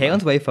teen drama.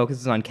 Caitlin's Way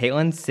focuses on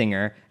Caitlin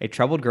Singer, a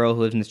troubled girl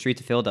who lives in the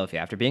streets of Philadelphia.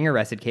 After being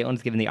arrested, Caitlin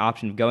is given the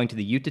option of going to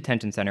the youth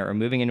detention center or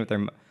moving in with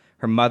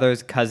her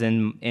mother's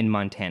cousin in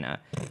Montana.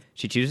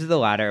 She chooses the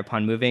latter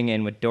upon moving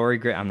in with Dory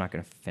Gray. I'm not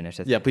going to finish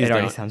it. Yeah, please It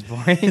already don't. sounds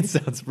boring. It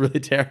sounds really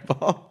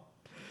terrible.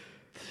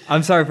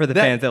 I'm sorry for the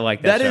fans that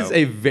like that That show. is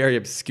a very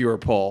obscure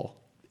poll.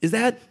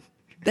 That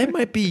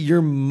might be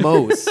your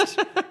most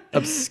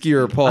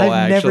obscure poll,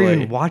 I've actually. never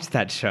even watched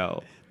that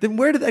show. Then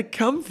where did that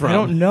come from? I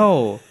don't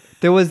know.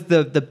 There was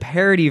the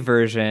parody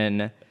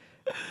version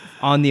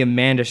on the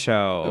Amanda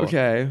Show.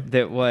 Okay.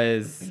 That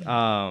was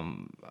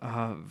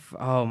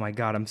oh my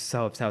god, I'm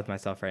so upset with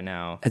myself right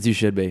now. As you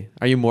should be.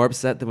 Are you more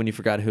upset than when you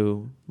forgot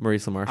who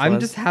Maurice LaMarche was? I'm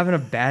just having a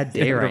bad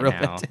day You're having right a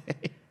real now. bad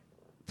day.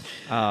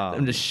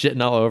 I'm just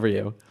shitting all over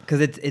you.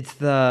 Because it's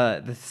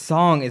the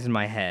song is in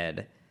my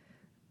head.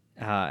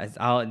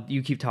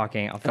 You keep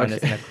talking. I'll find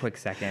this in a quick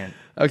second.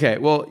 Okay,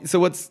 well, so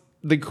what's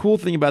the cool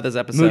thing about this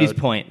episode? Moody's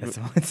Point. That's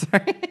the one.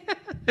 Sorry.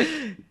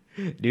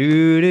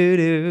 do do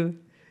do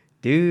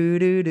do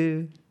do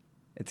do.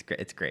 It's great.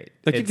 It's great.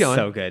 No, keep It's going.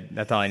 so good.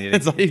 That's all I need.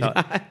 That's all you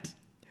got.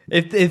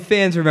 If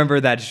fans remember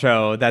that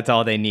show, that's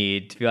all they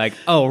need to be like,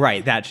 oh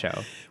right, that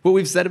show. Well,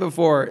 we've said it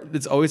before.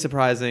 It's always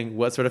surprising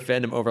what sort of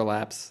fandom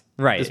overlaps.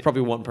 Right. There's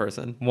probably one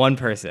person. One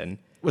person.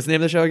 What's the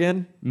name of the show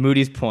again?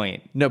 Moody's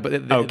Point. No, but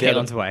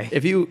Caitlin's Way.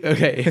 If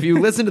you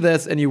listen to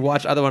this and you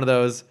watch either one of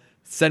those,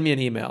 send me an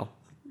email.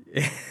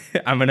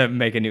 I'm gonna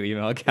make a new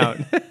email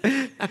account.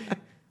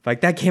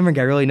 Like that Cameron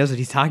guy really knows what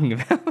he's talking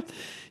about.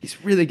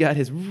 He's really got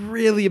his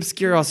really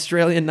obscure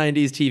Australian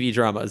 90s TV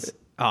dramas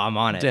Oh, I'm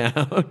on it.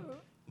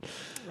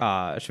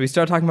 down. Should we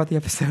start talking about the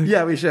episode?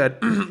 Yeah, we should.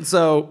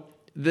 So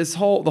the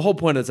whole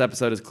point of this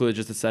episode is clearly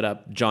just to set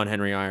up John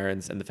Henry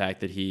Irons and the fact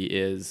that he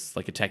is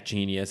like a tech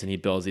genius and he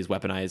builds these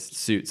weaponized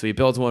suits. So he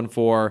builds one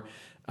for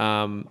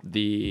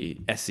the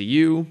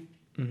SCU.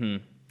 Mm-hmm.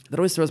 That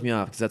always throws me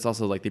off because that's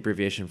also like the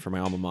abbreviation for my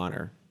alma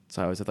mater.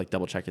 So I always have like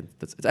double checking.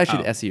 It's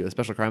actually the SCU, the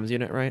Special Crimes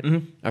Unit, right?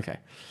 Mm-hmm. Okay.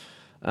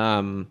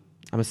 I'm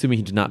assuming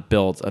he did not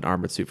build an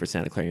armored suit for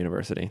Santa Clara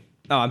University.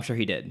 Oh, I'm sure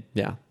he did.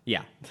 Yeah.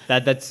 Yeah,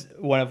 that's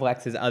one of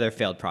Lex's other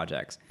failed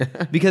projects.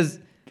 Because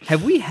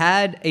have we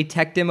had a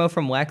tech demo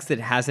from Lex that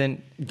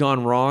hasn't?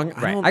 Gone wrong?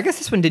 Right. I guess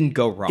this one didn't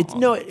go wrong.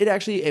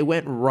 It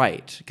went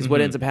right because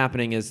what ends up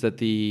happening is that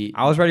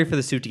I was ready for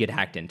the suit to get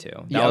hacked into.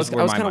 I was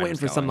kind of waiting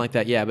for something like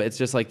that. Yeah, but it's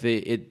just like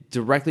it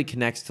directly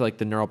connects to like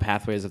the neural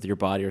pathways of your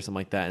body or something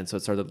like that, and so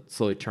it started to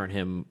slowly turn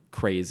him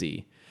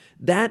crazy.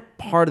 That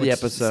part of the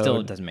episode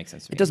still doesn't make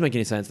sense to me. It doesn't make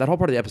any sense. That whole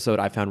part of the episode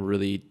I found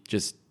really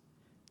just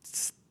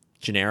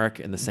generic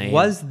and the same.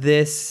 Was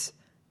this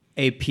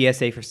a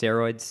PSA for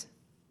steroids?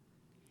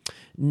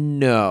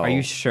 No. Are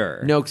you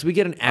sure? No, because we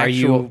get an Are actual.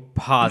 you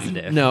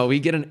positive? No, we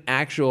get an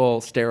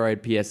actual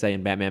steroid PSA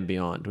in Batman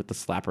Beyond with the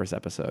Slappers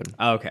episode.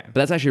 Okay. But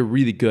that's actually a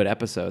really good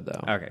episode,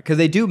 though. Okay, because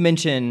they do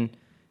mention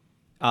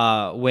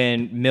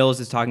when Mills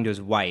is talking to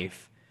his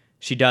wife,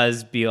 she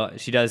does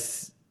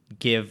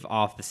give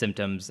off the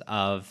symptoms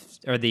of,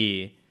 or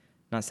the,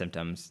 not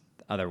symptoms,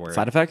 other word.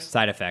 Side effects?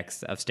 Side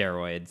effects of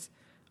steroids,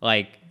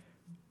 like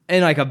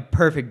in like a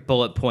perfect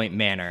bullet point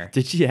manner.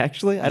 Did she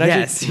actually?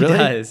 Yes, she he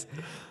does.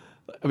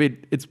 I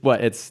mean, it's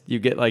what? It's you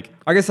get like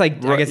I guess you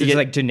it's get-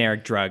 like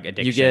generic drug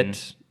addiction. you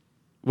get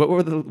what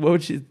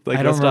would she like?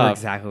 I don't list remember off?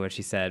 exactly what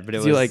she said, but it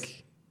So was you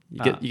like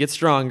you get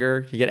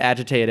stronger, you get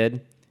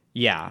agitated,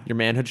 yeah. your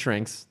manhood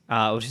shrinks.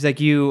 Well, she's like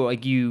you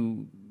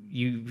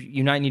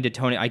might need to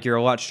tone it. Like you're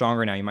a lot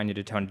stronger now. You might need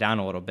to tone it down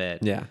a little bit.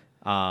 Yeah.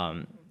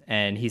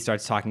 And he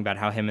starts talking about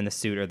how him and the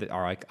suit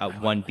are like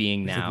one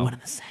being now. One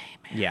and the same.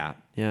 Man. Yeah.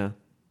 Yeah.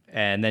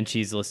 And then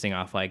she's listing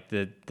off like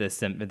the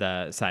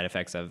side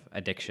effects of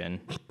addiction,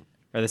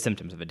 or the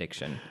symptoms of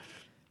addiction.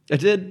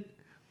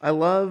 I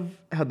love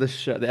how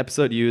the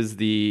episode used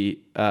the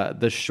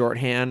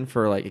shorthand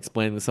for like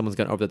explaining that someone's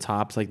gone over the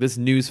top. It's like this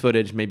news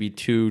footage may be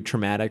too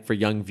traumatic for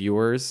young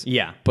viewers.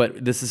 Yeah.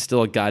 But this is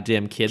still a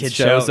goddamn kids Kids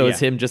show, show, so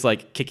it's yeah. him just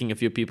like kicking a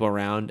few people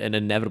around and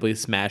inevitably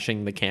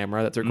smashing the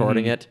camera that's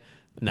recording it,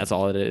 and that's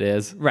all it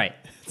is. Right.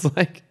 It's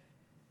like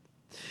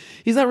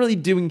he's not really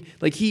doing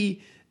like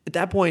at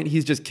that point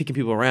he's just kicking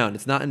people around.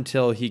 It's not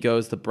until he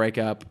goes to break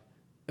up,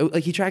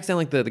 like he tracks down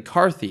like the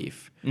car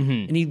thief,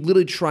 and he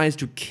literally tries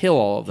to kill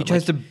all of them. He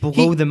tries to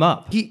blow them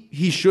up.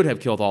 He should have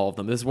killed all of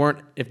them.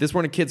 If this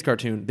weren't a kids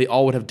cartoon, they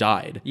all would have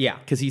died. Yeah.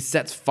 because he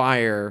sets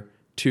fire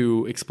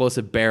to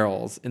explosive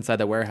barrels inside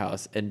the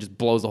warehouse and just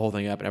blows the whole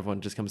thing up, and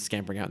everyone just comes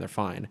scampering out and they're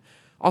fine.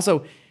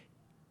 Also,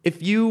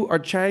 if you are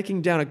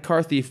tracking down a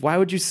car thief, why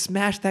would you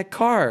smash that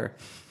car?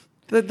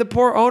 The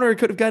poor owner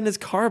could have gotten his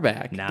car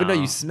back. No. But no,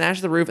 you smash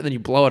the roof and then you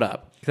blow it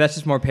up. That's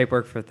just more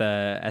paperwork for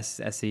the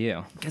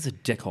SCU. Guy's a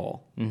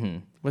dickhole. Mm-hmm.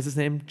 What's his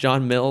name?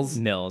 John Mills?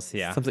 Mills,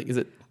 yeah. Something, is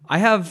it? I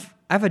have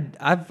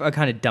a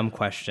kind of dumb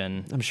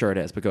question. I'm sure it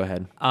is, but go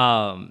ahead.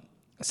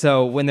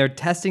 So when they're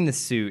testing the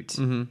suit,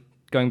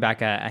 going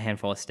back a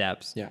handful of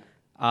steps,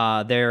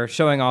 they're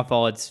showing off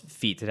all its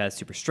feats. It has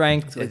super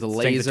strength, Like the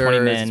strength of 20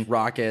 men. lasers,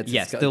 rockets.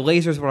 Yes, the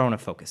laser's what I want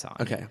to focus on.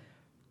 Okay.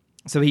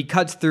 So he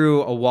cuts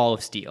through a wall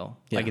of steel,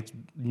 like Yeah. it's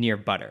near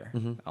butter,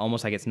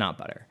 almost like it's not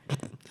butter.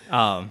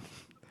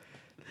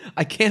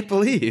 I can't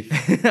believe.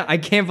 I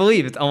can't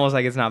believe it's almost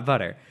like it's not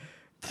butter.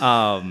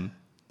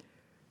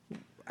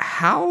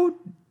 How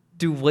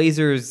do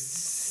lasers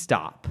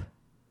stop?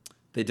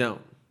 They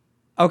don't.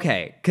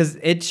 Okay, because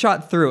it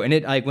shot through, and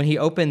it like when he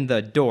opened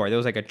the door, there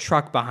was like a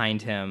truck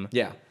behind him.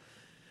 Yeah.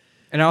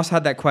 And I also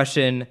had that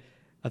question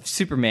of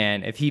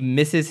Superman: if he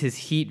misses his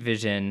heat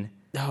vision,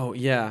 Oh,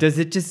 yeah. does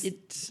it just?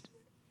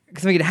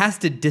 Because I mean, it has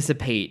to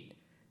dissipate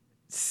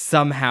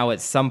somehow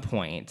at some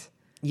point.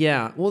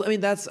 Yeah. Well, I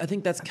mean, I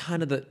think that's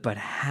kind of the. But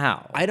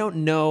how? I don't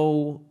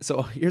know.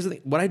 So here's the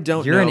thing. What I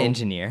don't You're know. an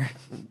engineer.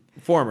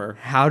 Former.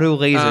 How do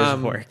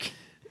lasers work?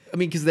 I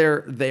mean, because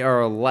they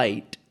are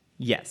light.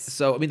 Yes.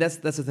 So I mean, that's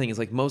the thing. Is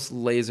like most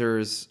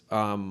lasers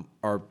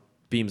are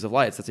beams of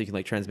light. So that's how you can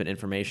like transmit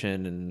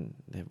information and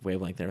they have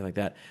wavelength and everything like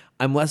that.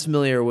 I'm less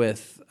familiar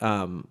with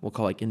we'll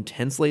call like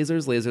intense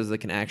lasers that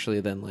can actually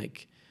then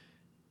like.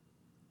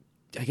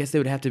 I guess they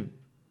would have to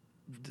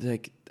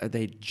like. Are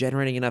they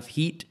generating enough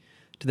heat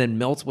to then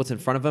melt what's in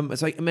front of them?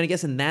 So I mean, I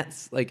guess, and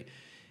that's like,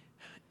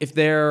 if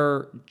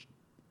they're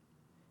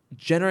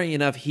generating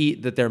enough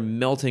heat that they're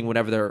melting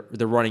whatever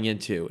they're running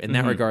into, in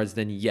that regards,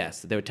 then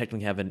yes, they would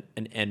technically have an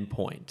end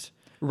point.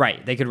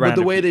 Right. They could run. But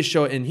the out of way heat. they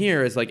show it in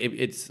here is like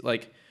it's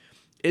like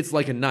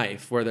a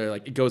knife where they're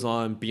like it goes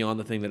on beyond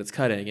the thing that it's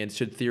cutting and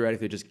should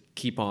theoretically just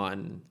keep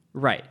on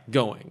Right.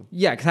 going.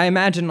 Yeah, because I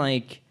imagine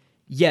like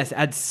yes,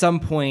 at some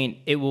point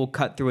it will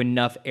cut through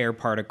enough air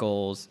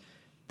particles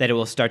that it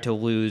will start to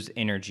lose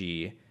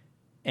energy,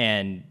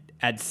 and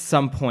at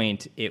some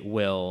point it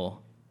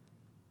will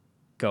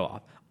go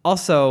off.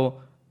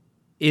 Also,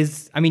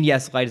 yes,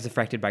 light is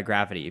affected by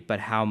gravity, but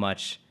how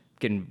much?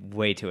 Getting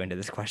way too into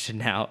this question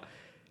now.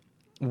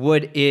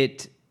 Would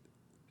it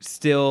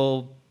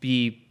still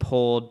be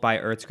pulled by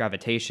Earth's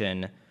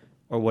gravitation,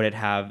 or would it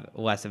have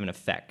less of an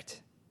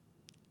effect?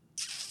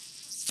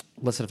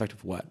 Less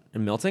effective what?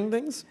 In melting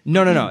things?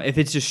 No. If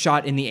it's just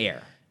shot in the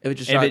air.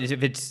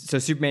 If it's so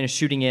Superman is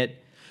shooting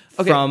it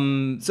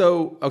from.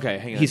 So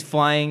hang on. He's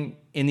flying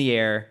in the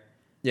air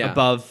Yeah.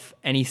 above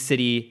any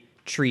city,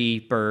 tree,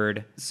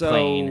 bird,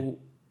 plane,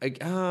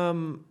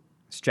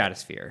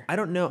 stratosphere. I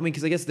don't know. I mean,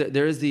 because I guess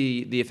there is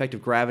the effect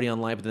of gravity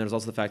on light, but then there's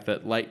also the fact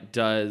that light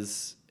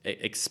does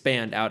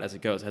expand out as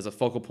it goes. It has a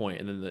focal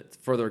point, and then the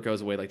further it goes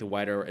away, like the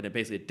wider, and it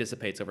basically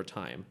dissipates over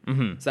time.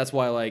 Mm-hmm. So that's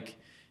why, like,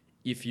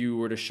 if you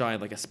were to shine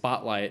like a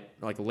spotlight,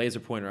 or like a laser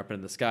pointer up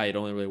into the sky, it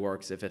only really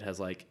works if it has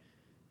like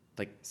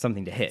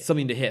Something to hit.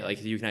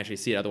 Like you can actually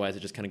see it. Otherwise, it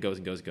just kind of goes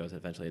and goes and goes, and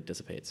eventually it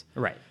dissipates.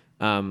 Right.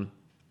 I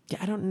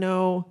don't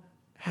know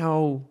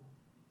how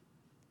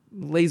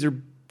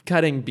laser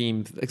cutting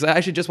beam. Because I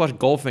actually just watched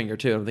Goldfinger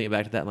too. I'm thinking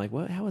back to that. I'm like,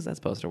 what? How is that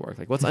supposed to work?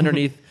 Like, what's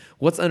underneath?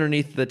 What's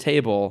underneath the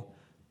table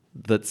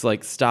that's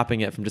like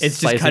stopping it from just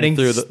slicing cutting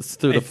through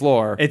the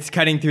floor? It's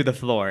cutting through the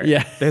floor.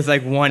 Yeah. There's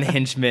like one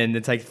henchman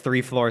that's like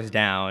 3 floors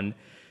down.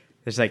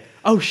 There's like,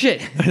 oh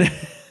shit.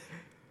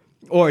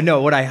 Or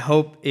no, what I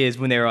hope is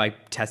when they were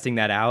like testing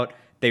that out,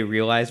 they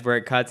realized where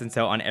it cuts, and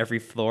so on every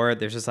floor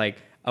there's just like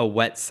a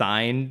wet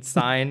sign.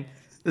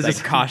 There's like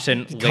just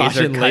caution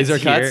laser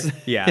cuts. here.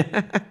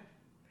 Yeah.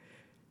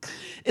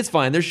 It's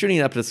fine. They're shooting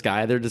it up to the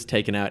sky. They're just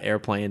taking out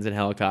airplanes and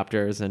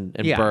helicopters and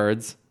Yeah.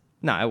 birds.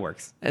 No, it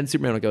works. And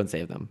Superman will go and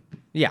save them.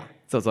 Yeah.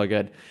 So it's all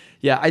good.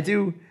 Yeah, I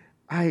do.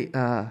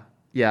 I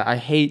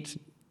hate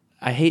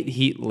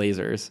heat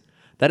lasers.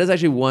 That is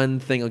actually one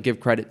thing I'll give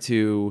credit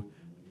to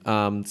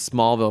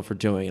Smallville for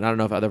doing. And I don't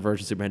know if other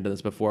versions of Superman did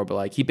this before, but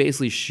like he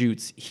basically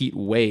shoots heat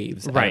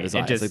waves out of his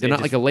eyes. Like they're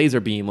not like a laser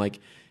beam. Like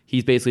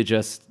he's basically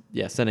just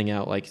sending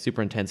out like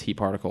super intense heat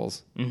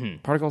particles. Mm-hmm.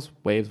 Particles,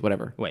 waves,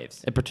 whatever.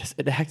 Waves.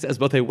 It acts as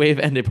both a wave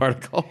and a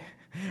particle.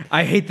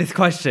 I hate this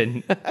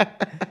question.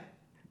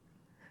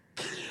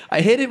 I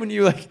hate it when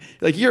you like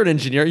you're an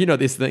engineer, you know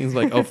these things.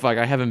 Like, oh fuck,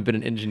 I haven't been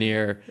an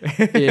engineer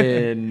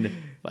in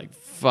like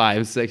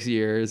 5-6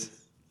 years.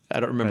 I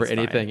don't remember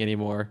anything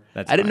anymore.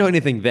 I didn't know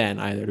anything then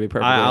either. To be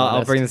perfectly honest,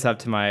 I'll bring this up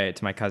to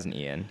my cousin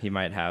Ian. He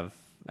might have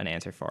an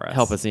answer for us.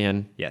 Help us,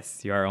 Ian.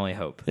 Yes, you are our only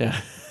hope. Yeah.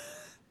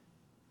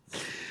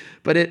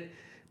 But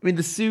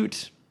the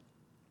suit,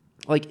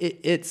 like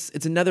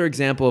it's another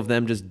example of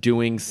them just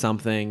doing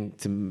something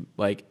to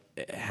like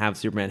have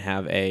Superman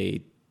have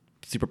a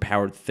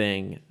superpowered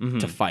thing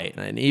to fight.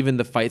 And even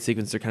the fight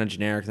sequences are kind of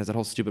generic. There's that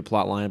whole stupid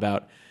plot line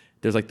about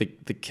there's like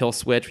the kill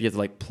switch where you have to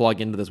like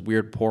plug into this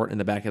weird port in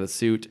the back of the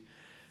suit.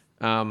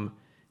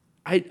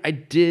 I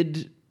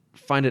did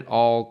find it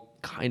all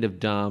kind of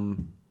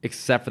dumb,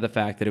 except for the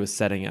fact that it was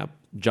setting up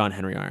John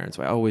Henry Irons.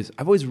 So I've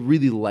always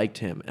really liked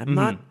him. And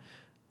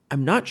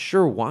I'm not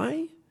sure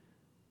why.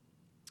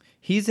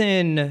 He's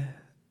in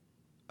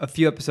a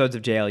few episodes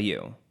of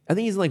JLU. I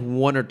think he's in like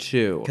one or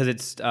two. Because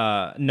it's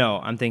no,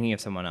 I'm thinking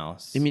of someone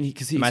else. I mean,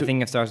 am I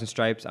thinking of Stars and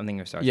Stripes? I'm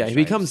thinking of Stars. Yeah, and he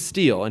Stripes. becomes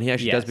Steel, and he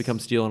actually does Yes. become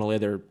Steel in a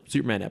later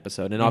Superman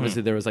episode. And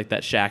obviously, there was like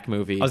that Shaq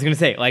movie. I was gonna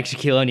say like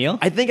Shaquille O'Neal.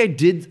 I think I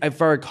did.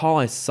 If I recall,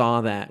 I saw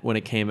that when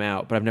it came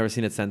out, but I've never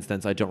seen it since then,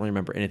 so I don't really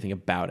remember anything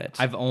about it.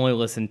 I've only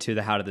listened to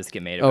the How Did This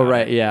Get Made? Oh about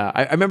right, it. yeah.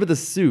 I remember the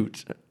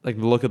suit, like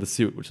the look of the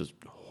suit, which is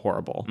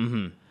horrible.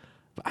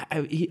 But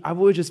I've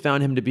always just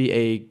found him to be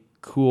a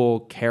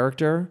cool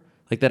character,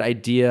 like that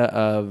idea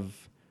of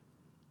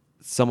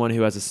someone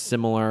who has a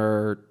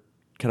similar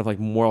kind of like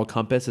moral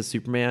compass as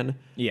Superman,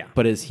 Yeah.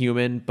 but is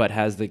human, but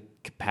has the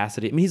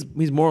capacity. I mean,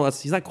 he's more or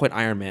less, he's not quite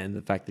Iron Man,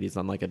 the fact that he's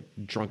not like a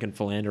drunken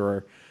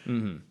philanderer,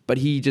 but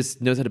he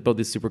just knows how to build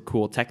these super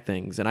cool tech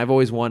things. And I've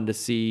always wanted to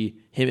see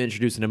him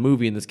introduced in a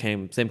movie in this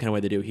same kind of way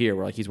they do here,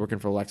 where like he's working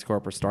for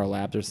LexCorp or Star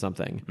Labs or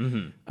something.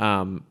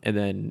 And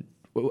then,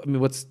 I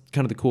mean, what's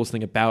kind of the coolest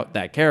thing about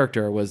that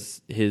character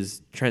was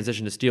his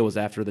transition to Steel was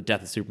after the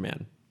death of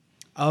Superman.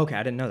 Oh, okay,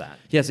 I didn't know that.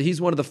 Yeah, so he's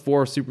one of the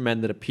 4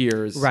 Supermen that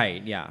appears.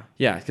 Right. Yeah.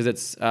 Yeah, because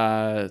it's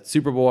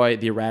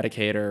Superboy, the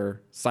Eradicator,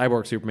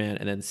 Cyborg Superman,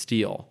 and then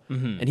Steel.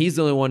 And he's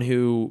the only one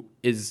who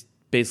is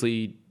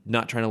basically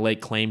not trying to lay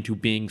claim to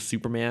being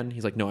Superman.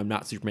 He's like, no, I'm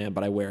not Superman,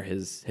 but I wear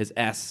his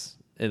S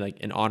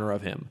in honor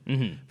of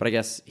him. But I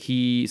guess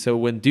so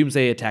when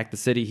Doomsday attacked the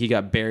city, he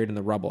got buried in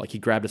the rubble. Like he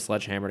grabbed a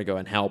sledgehammer to go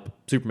and help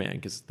Superman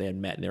because they had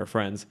met and they were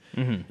friends.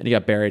 And he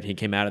got buried and he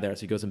came out of there.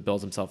 So he goes and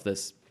builds himself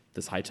this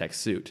high-tech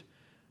suit.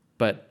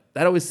 But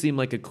that always seemed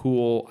like a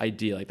cool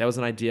idea. Like that was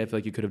an idea I feel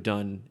like you could have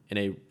done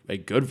in a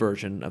good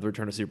version of The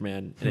Return of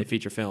Superman in a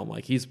feature film.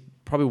 Like he's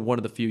probably one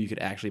of the few you could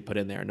actually put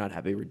in there and not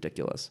have it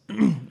ridiculous.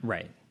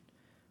 Right.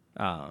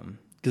 Because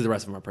the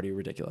rest of them are pretty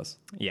ridiculous.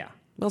 Yeah.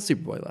 Well,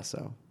 Superboy less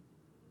so.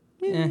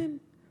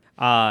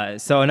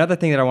 So another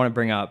thing that I want to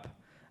bring up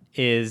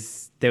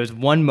is there was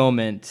one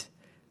moment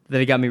that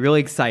it got me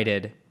really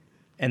excited,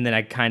 and then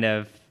I kind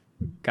of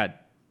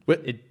got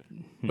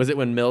Was it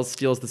when Mills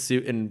steals the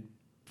suit and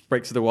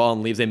breaks through the wall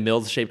and leaves a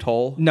Mills-shaped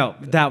hole? No,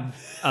 that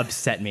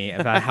upset me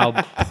about how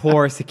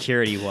poor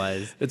security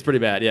was. It's pretty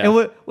bad, yeah.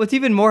 And what's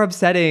even more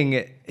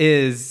upsetting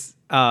is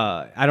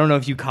I don't know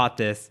if you caught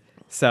this.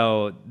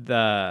 So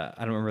I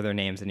don't remember their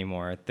names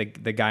anymore. The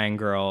guy and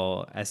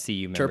girl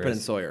SCU members. Turpin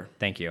and Sawyer.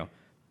 Thank you.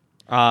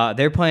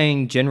 They're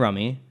playing Gin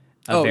Rummy,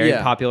 a very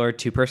yeah. popular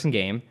 2-person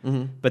game.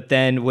 But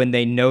then when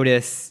they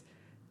notice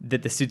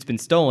that the suit's been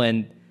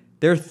stolen,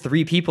 there are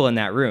 3 people in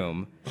that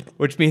room,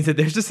 which means that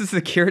there's just a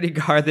security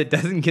guard that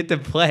doesn't get to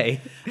play.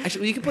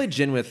 Actually, you can play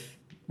Jin with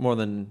more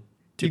than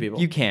 2 people.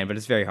 You can, but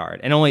it's very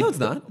hard. And only No, it's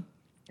not.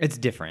 It's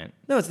different.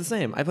 No, it's the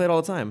same. I play it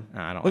all the time.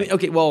 I don't I mean, like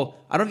okay, well,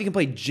 I don't know if you can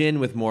play Jin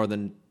with more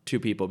than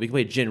 2 people, but you can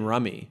play Jin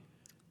Rummy.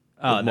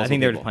 Oh, with no, I think multiple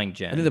they were people. playing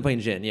Gin. I think they're playing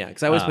Jin, yeah.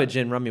 Because I always play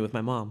Jin Rummy with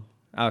my mom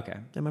Okay.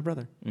 and my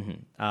brother.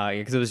 Yeah,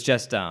 because it was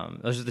just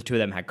the 2 of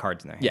them had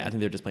cards in their hand. Yeah, I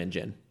think they're just playing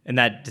Jin. And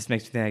that just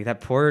makes me think like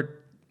that poor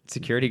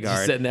security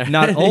guard. sitting there.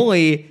 Not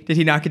only did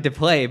he not get to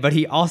play, but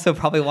he also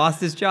probably lost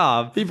his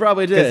job. He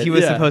probably did, because he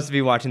was yeah. supposed to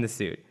be watching the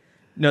suit.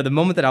 No, the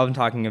moment that I was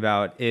talking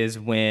about is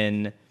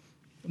when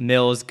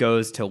Mills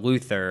goes to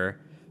Luthor,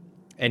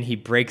 and he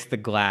breaks the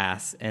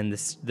glass, and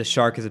the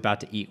shark is about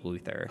to eat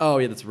Luthor. Oh,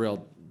 yeah, that's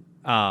real.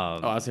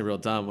 Honestly, real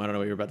dumb. I don't know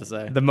what you were about to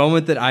say. The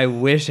moment that I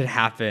wish had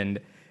happened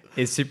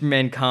is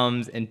Superman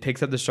comes and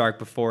picks up the shark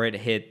before it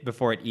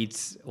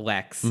eats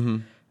Lex.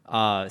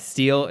 Mills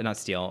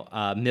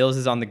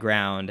is on the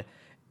ground,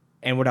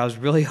 and what I was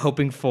really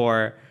hoping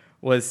for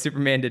was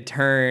Superman to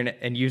turn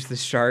and use the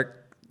shark's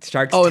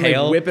tail. And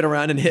like whip it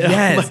around and hit.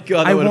 Yes, Oh my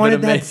God, I would've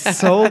wanted been that amazing.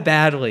 so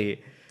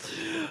badly.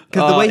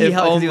 Because the way he if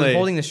held, 'cause he was only.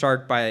 holding the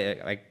shark by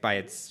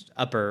its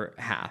upper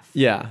half.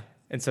 Yeah.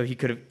 And so he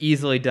could have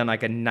easily done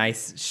like a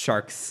nice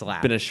shark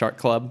slap. Been a shark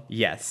club.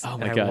 Yes. Oh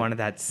and my I God. wanted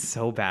that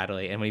so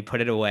badly. And when he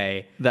put it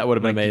away, That would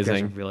have been I'm like, You guys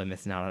amazing. are really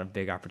missing out on a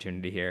big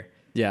opportunity here.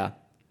 Yeah.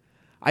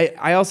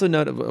 I also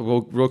noted,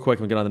 real quick,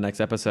 we'll get on the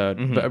next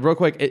episode, but real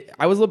quick,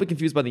 I was a little bit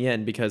confused by the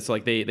end because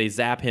like they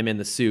zap him in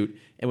the suit,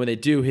 and when they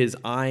do, his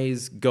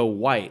eyes go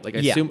white. Like I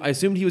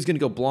assumed he was going to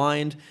go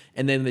blind,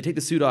 and then they take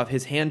the suit off,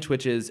 his hand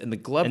twitches, and the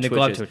glove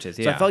twitches.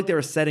 So I yeah. felt like they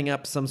were setting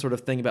up some sort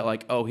of thing about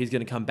like, oh, he's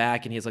going to come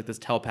back, and he has like this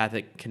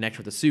telepathic connection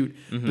with the suit,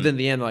 but then in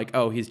the end, like,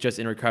 oh, he's just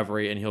in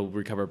recovery, and he'll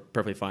recover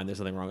perfectly fine. There's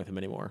nothing wrong with him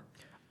anymore.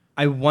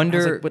 I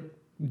wonder, like,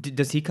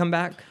 does he come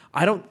back?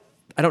 I don't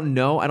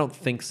know. I don't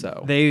think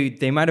so.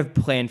 They might have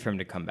planned for him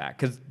to come back,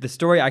 because the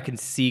story I can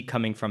see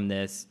coming from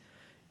this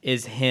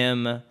is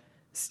him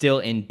still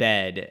in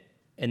bed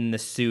in the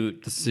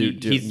suit. The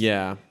suit,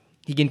 yeah.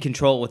 He can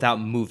control it without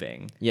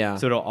moving. Yeah.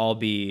 So it'll all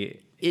be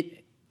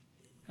it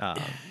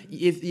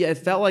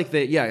felt like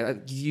they,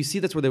 you see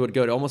that's where they would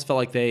go. It almost felt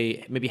like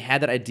they maybe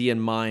had that idea in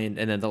mind,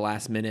 and then at the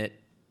last minute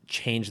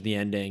changed the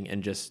ending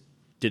and just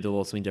did a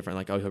little something different,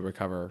 like, oh, he'll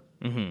recover.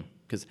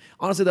 Because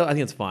honestly, though, I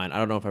think it's fine. I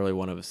don't know if I really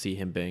want to see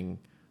him being...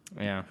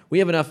 Yeah. We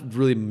have enough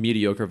really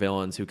mediocre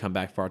villains who come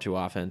back far too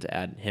often to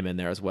add him in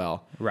there as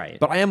well. Right.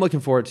 But I am looking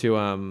forward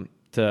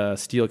to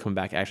Steel coming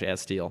back actually as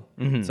Steel.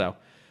 So,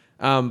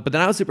 but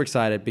then I was super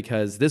excited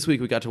because this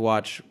week we got to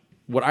watch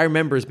what I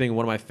remember as being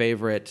one of my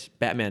favorite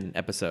Batman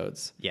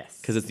episodes. Yes.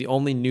 Because it's the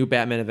only new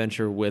Batman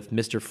adventure with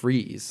Mr.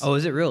 Freeze. Oh,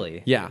 is it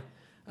really? Yeah.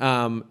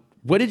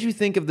 What did you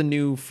think of the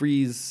new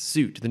Freeze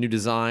suit, the new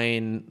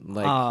design?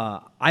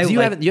 Like, you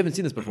haven't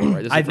seen this before,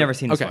 right? I've never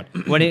seen this one.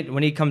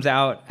 When he comes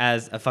out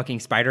as a fucking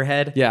spider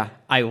head, yeah,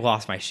 I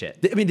lost my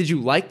shit. I mean, did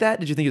you like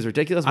that? Did you think it was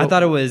ridiculous? I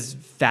thought it was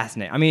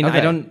fascinating. I mean, Okay.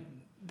 I don't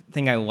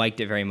think I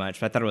liked it very much,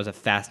 but I thought it was a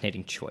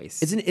fascinating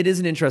choice. It is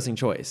an interesting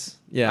choice.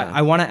 Yeah.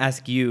 I want to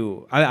ask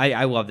you.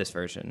 I love this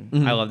version.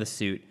 I love the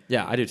suit.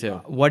 Yeah, I do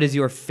too. What is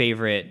your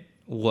favorite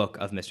look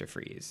of Mr.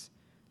 Freeze?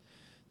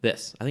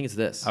 This. I think it's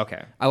this.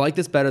 Okay. I like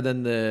this better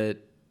than the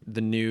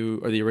new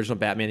or the original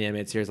Batman the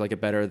animated series. I like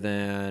it better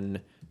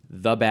than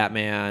the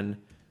Batman.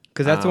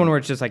 Because that's the one where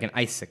it's just like an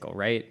icicle,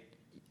 right?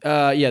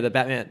 Yeah, the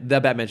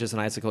Batman's just an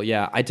icicle.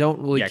 Yeah, I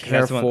don't really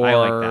care for I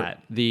like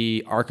that.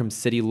 the Arkham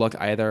City look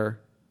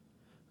either.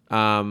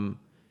 I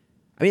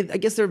mean, I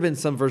guess there have been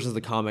some versions of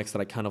the comics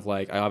that I kind of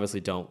like. I obviously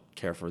don't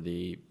care for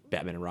the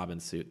Batman and Robin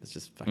suit. It's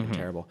just fucking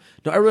terrible.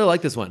 No, I really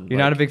like this one. You're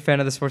not a big fan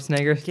of the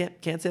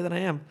Schwarzenegger? Can't say that I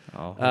am.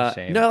 Oh, what a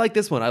shame. No, I like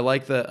this one. I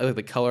like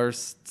the color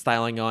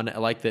styling on it. I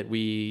like that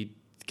we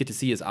get to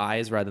see his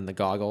eyes rather than the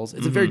goggles.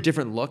 It's a very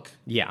different look.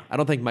 Yeah. I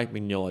don't think Mike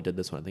Mignola did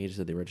this one. I think he just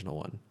did the original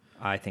one.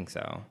 I think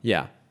so.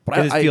 Yeah.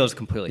 But it feels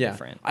completely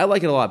different. I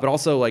like it a lot, but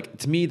also like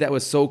to me that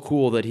was so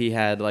cool that he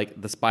had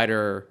like the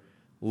spider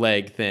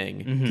leg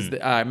thing. 'Cause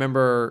I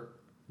remember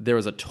there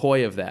was a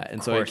toy of that,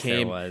 and so it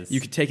came. You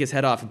could take his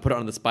head off and put it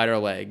on the spider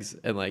legs,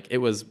 and like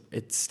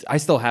it's. I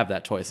still have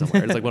that toy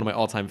somewhere. It's like one of my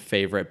all-time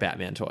favorite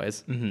Batman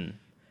toys.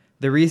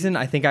 The reason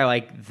I think I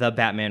like the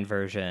Batman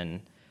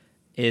version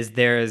is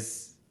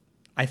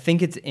I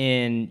think it's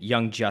in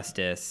Young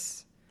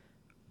Justice,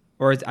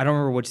 or I don't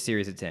remember which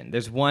series it's in.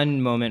 There's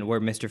one moment where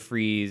Mr.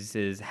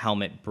 Freeze's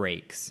helmet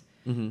breaks.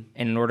 And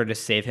in order to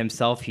save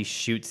himself, he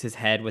shoots his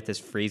head with his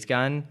freeze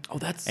gun.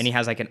 And he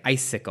has like an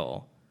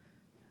icicle.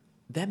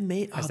 That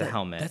as the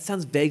helmet. That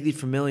sounds vaguely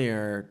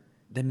familiar.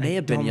 That may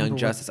have been Young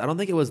Justice. I don't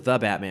think it was the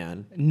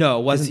Batman. No,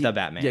 it wasn't the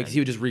Batman. Yeah, because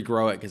he would just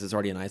regrow it because it's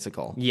already an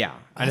icicle. Yeah,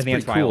 I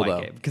think that's why I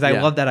like it because I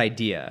love that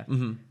idea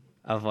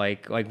of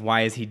like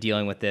why is he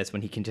dealing with this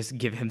when he can just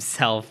give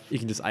himself? He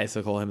can just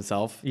icicle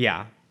himself.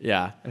 Yeah,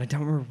 yeah. And I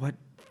don't remember what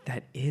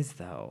that is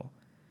though.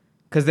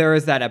 Because there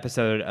is that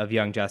episode of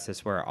Young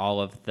Justice where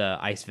all of the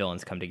ice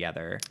villains come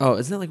together. Oh,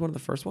 isn't that like one of the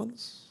first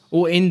ones?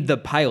 Well, in the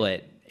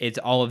pilot, it's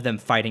all of them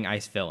fighting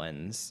ice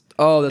villains.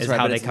 Oh, that's right.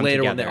 How but they it's come later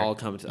together. when they all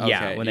come to. Okay,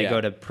 yeah, when they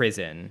go to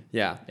prison.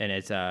 Yeah. And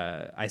it's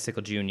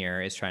Icicle Jr.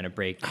 is trying to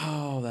break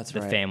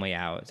the family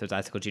out. So it's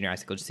Icicle Jr.,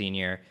 Icicle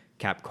Sr.,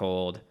 Cap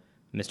Cold,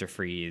 Mr.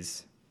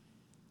 Freeze,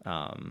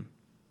 and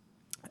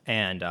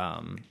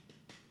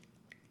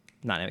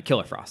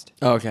Killer Frost.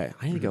 Oh, okay.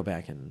 I need to go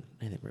back and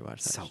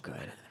rewatch that. So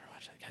good.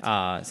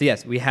 So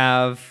yes, we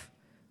have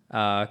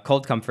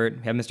Cold Comfort.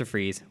 We have Mr.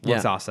 Freeze.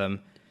 Looks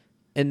awesome.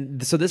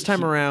 And so this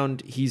time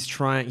around, he's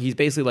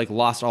basically like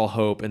lost all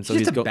hope, and so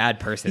he's a bad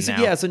person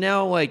now. Yeah, so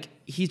now like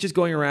he's just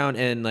going around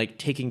and like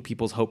taking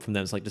people's hope from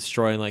them, so like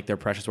destroying like their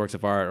precious works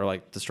of art or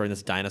like destroying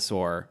this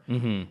dinosaur.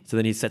 So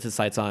then he sets his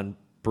sights on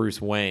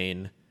Bruce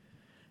Wayne.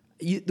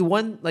 The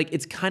one like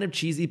it's kind of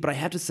cheesy, but I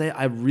have to say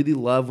I really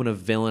love when a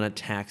villain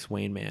attacks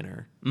Wayne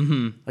Manor.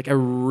 Like I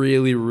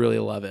really, really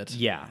love it.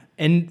 Yeah,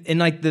 and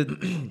like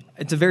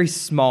it's a very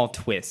small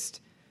twist.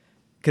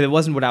 Because it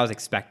wasn't what I was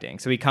expecting.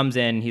 So he comes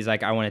in, he's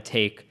like, I want to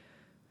take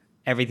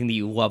everything that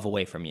you love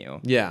away from you.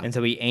 Yeah. And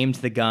so he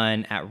aims the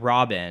gun at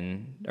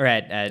Robin, or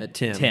at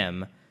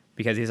Tim,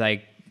 because he's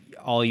like,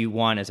 all you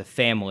want is a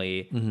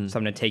family, so I'm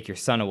going to take your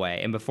son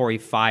away. And before he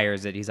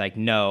fires it, he's like,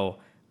 no,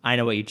 I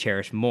know what you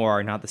cherish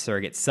more, not the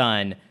surrogate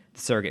son,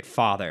 the surrogate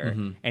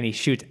father. And he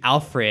shoots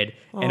Alfred,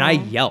 and I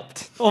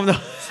yelped. Oh, no.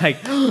 It's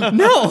like,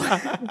 no!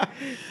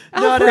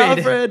 Not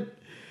Alfred!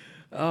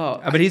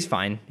 Oh, but he's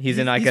fine. He's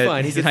in like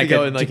he's in like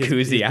a jacuzzi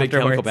his big chemical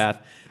afterwards.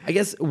 bath. I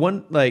guess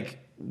what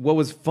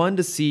was fun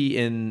to see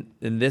in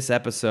this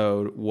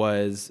episode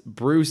was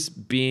Bruce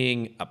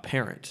being a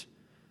parent.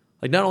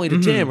 Like not only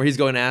to Tim, where he's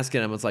going and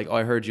asking him, it's like, oh,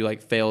 I heard you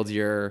like failed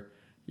your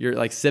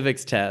like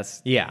civics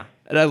test. Yeah,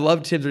 and I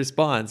loved Tim's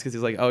response because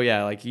he's like, oh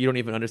yeah, like you don't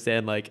even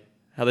understand like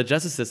how the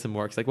justice system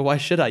works. Like, well, why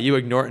should I? You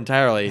ignore it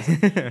entirely.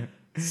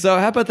 So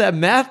how about that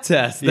math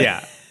test?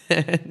 Yeah.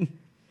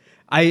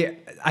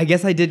 I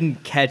guess I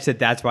didn't catch that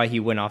that's why he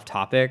went off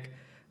topic.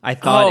 I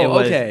thought it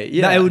was... okay.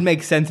 Yeah. It would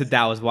make sense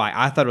that was why.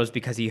 I thought it was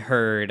because he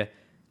heard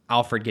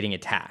Alfred getting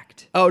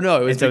attacked. Oh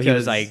no, it was And so he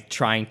was because- like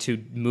trying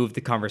to move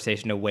the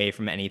conversation away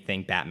from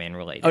anything Batman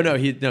related. Oh no,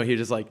 he was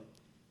just like,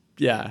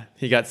 yeah,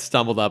 he got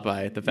stumbled up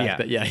by the fact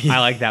that I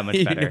like that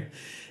much better.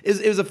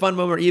 It was a fun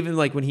moment, even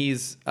like when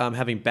he's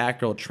having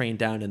Batgirl trained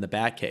down in the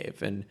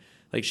Batcave, and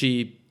like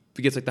she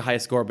gets like the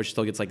highest score, but she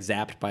still gets like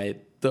zapped by.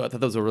 I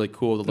thought those were really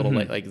cool. The little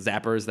like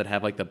zappers that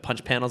have like the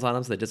punch panels on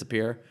them, so they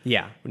disappear.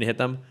 Yeah. when you hit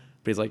them.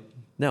 But he's like,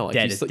 no, like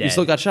Dead you, is still, dead. you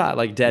still got shot.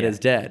 Like dead Yeah. is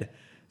dead.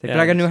 Like, but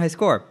I got a new high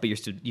score, but you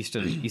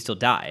still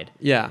died.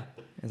 Yeah.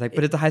 It's like,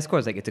 but it's a high score.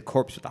 It's like it's a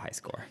corpse with a high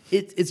score.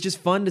 It's just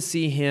fun to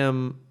see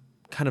him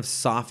kind of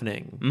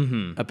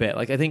softening a bit.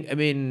 Like I think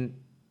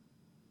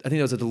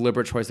that was a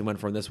deliberate choice they went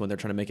for in this one. They're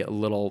trying to make it a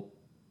little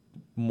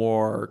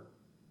more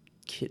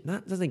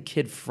doesn't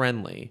kid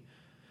friendly,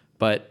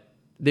 but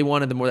they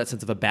wanted the more that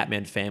sense of a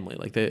Batman family.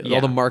 Like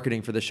all the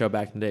marketing for the show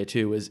back in the day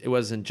too it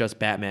wasn't just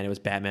Batman. It was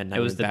Batman. It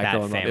was the Bat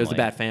family. It was the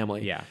Bat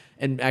family. Yeah,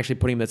 and actually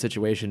putting him in that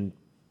situation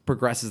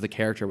progresses the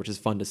character, which is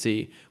fun to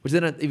see. Which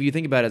then, if you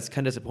think about it, it's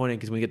kind of disappointing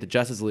because when we get to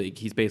Justice League,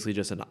 he's basically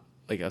just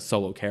a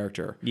solo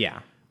character. Yeah.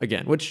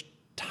 Again, which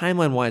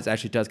timeline wise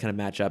actually does kind of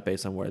match up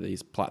based on where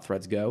these plot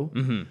threads go.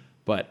 Mm-hmm.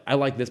 But I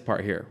like this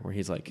part here where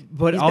he's like,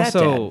 But he's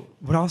also,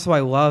 Bat-Dad. what also I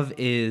love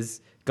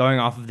is going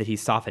off of that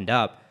he's softened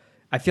up.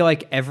 I feel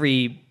like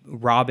every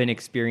Robin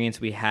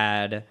experience we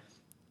had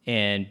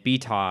in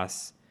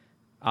BTOS,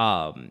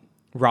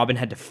 Robin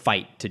had to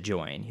fight to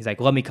join. He's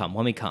like, let me come.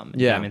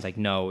 And Yeah. Batman's like,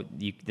 no,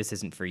 this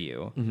isn't for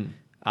you.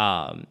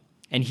 Mm-hmm.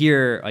 And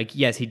here, like,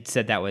 yes, he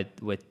said that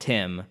with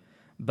Tim,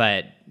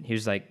 but he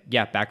was like,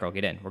 yeah, Batgirl,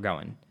 get in. We're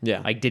going.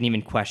 Yeah. Like, didn't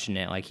even question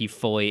it. Like, he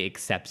fully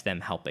accepts them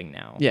helping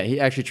now. Yeah, he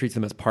actually treats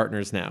them as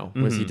partners now,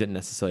 whereas he didn't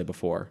necessarily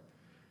before.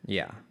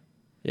 Yeah.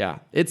 Yeah,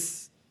 it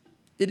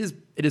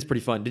is pretty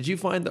fun. Did you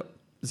find that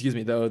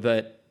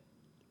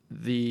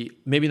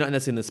maybe not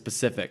necessarily in the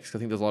specifics, 'cause I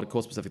think there's a lot of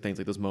cool specific things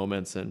like those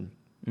moments and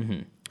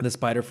the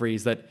Spider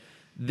Freeze, that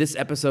this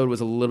episode was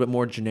a little bit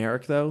more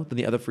generic though than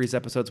the other Freeze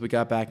episodes we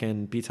got back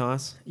in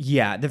BTOS?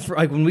 Yeah,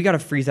 like when we got a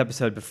Freeze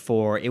episode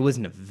before, it was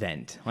an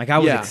event. Like I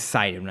was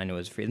excited when I knew it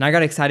was Freeze, and I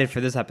got excited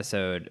for this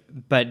episode.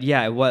 But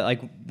yeah, what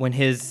like when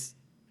his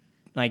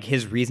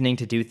reasoning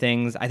to do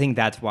things, I think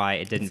that's why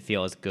it didn't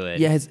feel as good.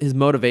 Yeah, his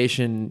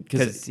motivation,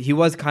 because he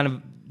was kind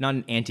of not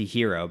an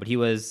anti-hero, but he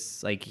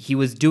was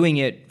doing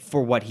it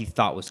for what he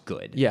thought was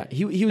good. Yeah,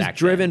 he was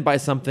driven by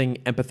something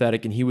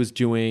empathetic, and he was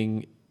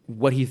doing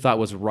what he thought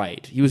was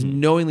right. He was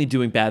knowingly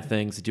doing bad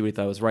things to do what he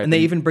thought was right. And they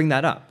even bring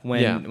that up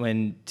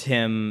when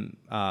Tim,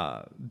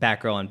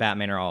 Batgirl, and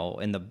Batman are all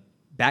in the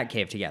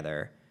Batcave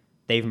together.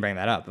 They even bring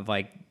that up of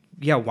like,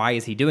 yeah, why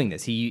is he doing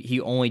this?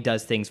 He only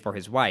does things for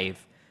his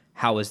wife.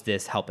 How is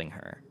this helping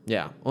her?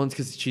 Yeah, well, it's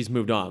because she's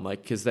moved on.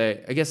 Like, because I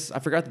guess I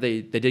forgot that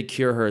they did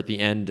cure her at the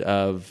end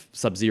of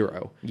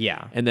Sub-Zero.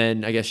 Yeah. And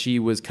then I guess she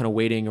was kind of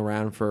waiting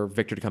around for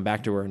Victor to come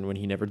back to her, and when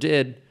he never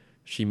did,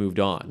 she moved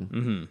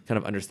on. Kind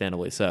of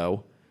understandably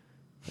so.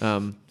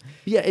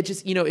 Yeah, it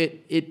just,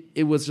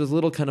 it was just a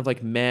little kind of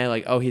like meh,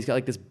 like, oh, he's got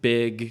like this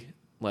big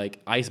like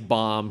ice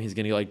bomb he's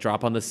gonna like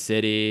drop on the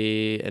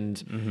city,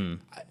 and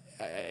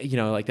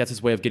like that's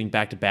his way of getting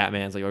back to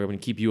Batman. It's like, oh, we're gonna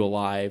keep you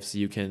alive so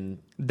you can.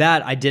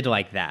 That I did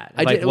like that.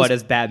 What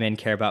does Batman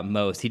care about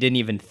most? He didn't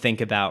even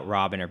think about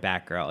Robin or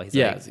Batgirl. He's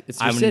like, it's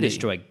your I'm going to city.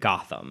 destroy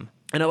Gotham.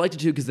 And I liked it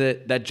too because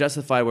that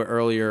justified what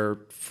earlier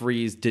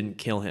Freeze didn't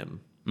kill him.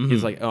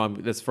 He's like, oh,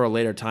 that's for a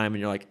later time, and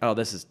you're like, oh,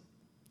 this is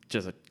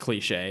just a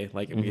cliche.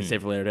 Like, we can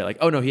save for later day. Like,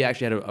 oh no, he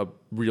actually had a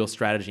real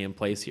strategy in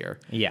place here.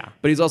 Yeah.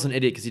 But he's also an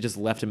idiot because he just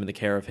left him in the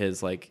care of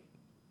his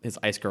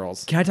Ice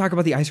Girls. Can I talk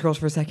about the Ice Girls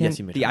for a second? Yes,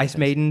 you may. The Ice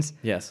Maidens.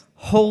 Yes.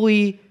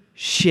 Holy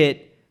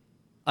shit!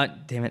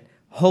 Damn it!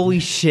 Holy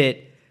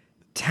shit!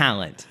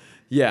 Talent.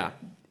 Yeah.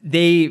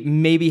 They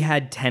maybe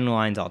had 10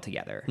 lines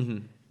altogether.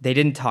 They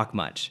didn't talk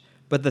much,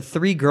 but the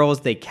 3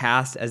 girls they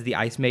cast as the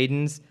Ice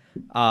Maidens.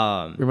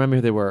 Remember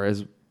who they were?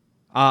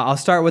 I'll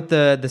start with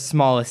the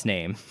smallest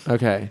name.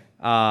 Okay.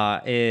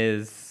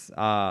 Is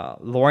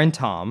Lauren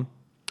Tom.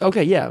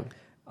 Okay. Yeah.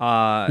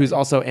 Who's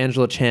also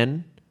Angela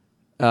Chen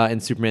in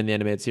Superman the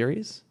Animated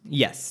Series,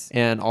 Yes.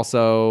 and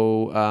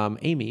also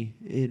Amy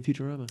in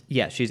Futurama.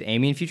 Yeah, she's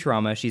Amy in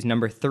Futurama. She's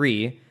number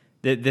 3.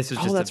 This is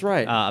just that's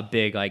right. A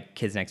big like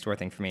Kids Next Door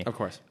thing for me. Of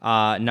course.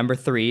 Number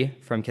 3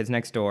 from Kids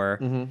Next Door.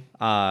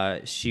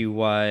 She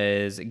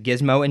was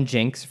Gizmo and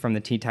Jinx from the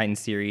Teen Titans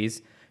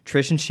series.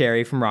 Trish and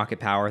Sherry from Rocket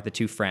Power, the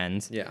 2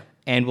 friends. Yeah.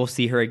 And we'll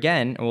see her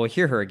again, or we'll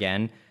hear her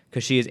again,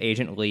 because she is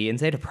Agent Lee in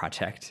Zeta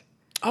Project.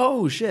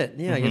 Oh shit!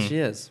 Yeah, I guess she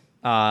is.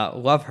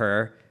 Love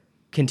her.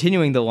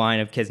 Continuing the line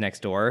of Kids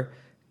Next Door,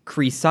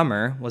 Cree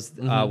Summer was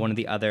one of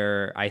the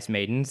other Ice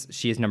Maidens.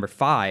 She is number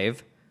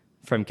 5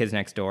 from Kids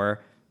Next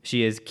Door.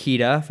 She is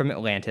Kida from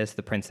Atlantis,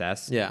 the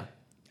princess. Yeah.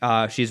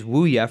 She's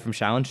Wuya from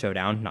Shaolin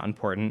Showdown, not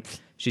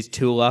important. She's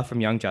Tula from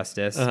Young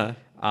Justice.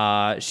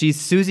 She's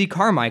Susie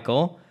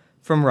Carmichael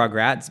from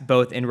Rugrats,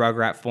 both in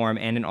Rugrat form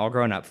and in All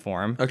Grown Up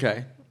form.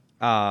 Okay.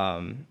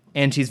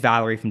 And she's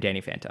Valerie from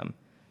Danny Phantom.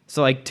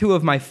 So like 2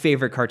 of my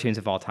favorite cartoons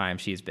of all time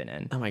she's been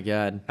in. Oh my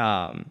god.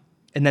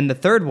 And then the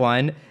third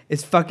one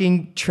is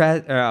fucking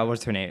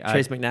what's her name?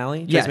 Trace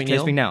McNally? Yeah, Trace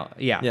Trace McNeil? McNally.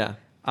 Yeah.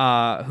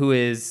 Yeah. Who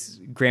is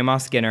Grandma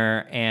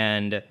Skinner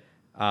and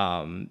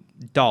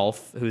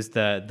Dolph, who's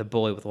the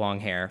bully with long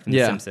hair from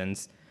The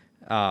Simpsons.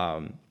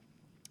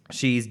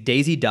 She's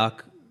Daisy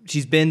Duck.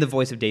 She's been the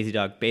voice of Daisy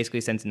Duck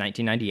basically since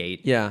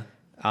 1998. Yeah.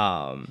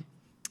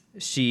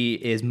 She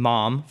is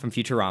Mom from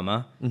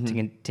Futurama, to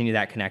continue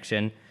that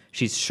connection.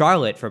 She's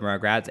Charlotte from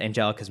Rugrats,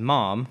 Angelica's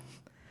mom.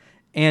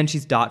 And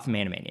she's Dot from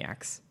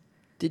Animaniacs.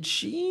 Did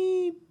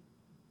she...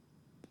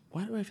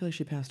 Why do I feel like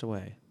she passed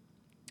away?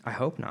 I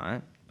hope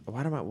not.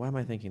 Why am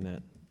I thinking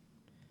that?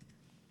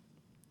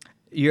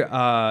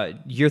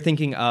 You're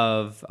thinking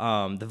of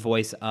the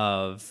voice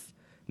of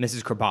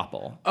Mrs.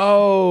 Krabappel.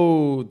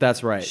 Oh,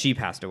 that's right. She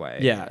passed away.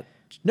 Yeah.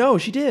 No,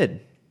 she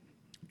did.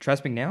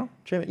 Tress McNeil?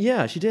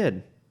 Yeah, she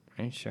did.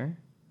 Are you sure?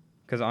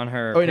 Because on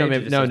her. Oh, wait, no, page it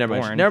just no, says never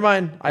mind. born. Never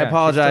mind. I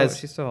apologize.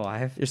 She's still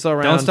alive. You're still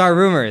around. Don't start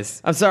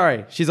rumors. I'm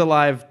sorry. She's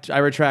alive. I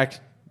retract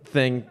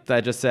thing that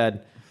I just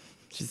said.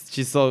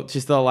 She's still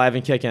alive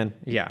and kicking.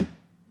 Yeah.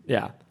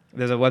 Yeah.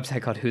 There's a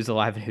website called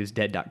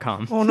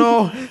who'saliveandwho'sdead.com. Oh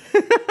no.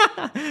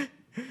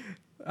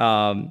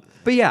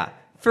 But yeah,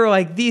 for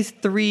like these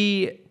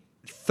three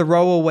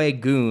throwaway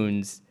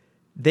goons,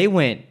 they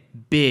went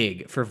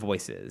big for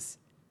voices.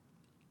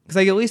 Because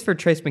like at least for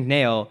Trace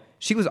McNeil,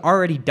 she was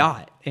already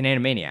Dot in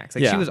Animaniacs.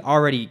 Like she was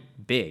already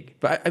big.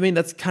 But I mean,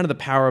 that's kind of the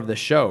power of the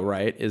show,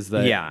 right? Is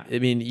that I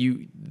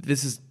mean,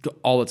 this is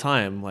all the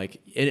time. Like,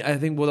 I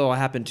think what'll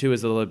happen too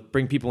is they'll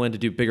bring people in to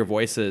do bigger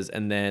voices,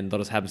 and then they'll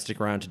just have them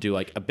stick around to do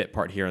like a bit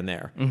part here and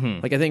there.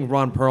 Like I think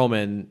Ron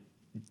Perlman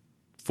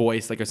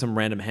voiced like some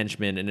random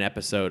henchman in an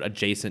episode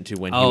adjacent to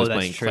when he was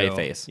playing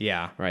Clayface.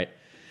 Yeah. Right.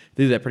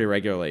 They do that pretty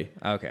regularly.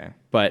 Okay.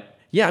 But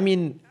yeah, I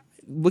mean,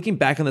 looking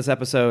back on this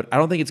episode, I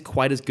don't think it's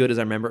quite as good as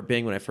I remember it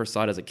being when I first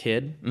saw it as a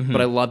kid.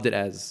 But I loved it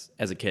as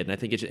a kid, and I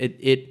think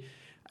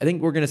I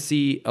think we're gonna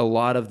see a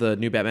lot of the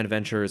new Batman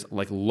Adventures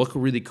like look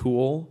really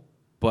cool,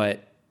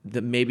 but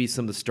maybe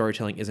some of the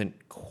storytelling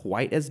isn't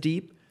quite as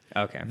deep.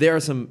 Okay. There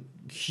are some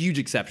huge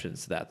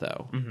exceptions to that,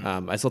 though.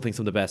 I still think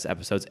some of the best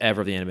episodes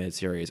ever of the animated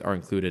series are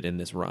included in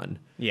this run.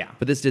 Yeah.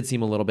 But this did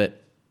seem a little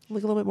bit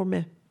more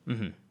meh.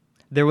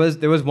 There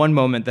was one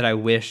moment that I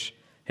wish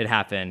had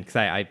happened because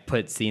I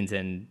put scenes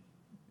in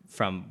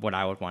from what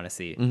I would want to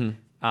see.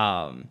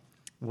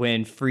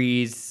 When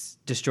Freeze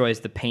destroys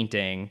the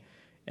painting,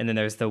 and then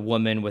there's the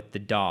woman with the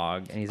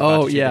dog, and he's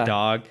about to shoot the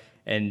dog,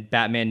 and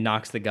Batman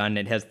knocks the gun and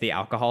it hits the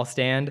alcohol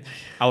stand.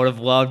 I would have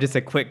loved just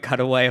a quick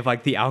cutaway of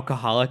like the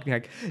alcoholic being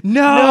like,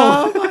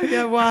 no, my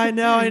God, why?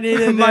 No, I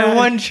needed my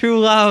one true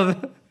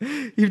love.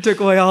 You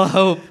took away all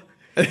hope.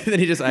 And then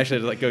he just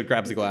actually like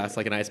grabs a glass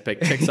like an ice pick,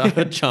 takes off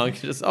a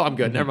chunk. Just I'm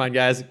good. Never mind,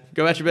 guys.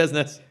 Go about your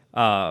business.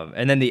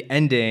 And then the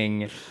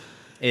ending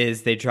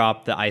is they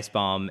drop the ice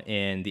bomb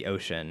in the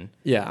ocean.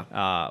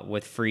 Yeah.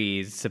 With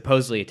Freeze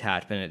supposedly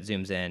attached, and it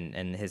zooms in,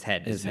 and his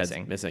head is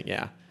missing. Missing.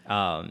 Yeah.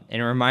 And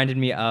it reminded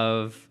me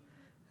of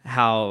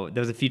how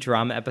there was a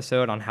Futurama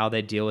episode on how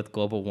they deal with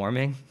global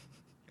warming.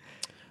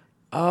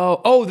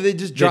 Oh, they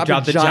just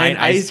dropped a giant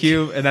ice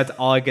cube, and that's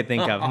all I could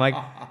think of. I'm like,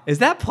 is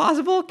that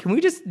plausible? Can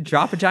we just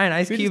drop a giant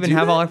ice cube and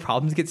have all our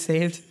problems get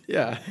saved?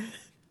 Yeah.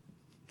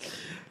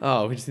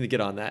 Oh, we just need to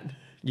get on that.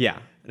 Yeah.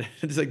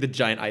 Just like the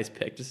giant ice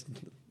pick, just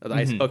the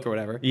ice hook or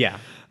whatever. Yeah.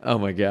 Oh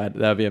my God,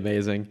 that would be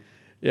amazing.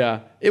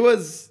 Yeah, I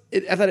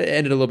thought it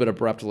ended a little bit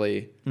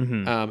abruptly,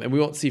 and we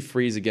won't see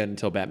Freeze again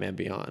until Batman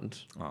Beyond.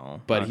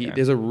 Oh, but okay.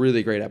 there's a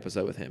really great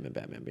episode with him in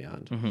Batman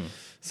Beyond.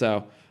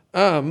 So,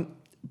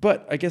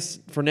 but I guess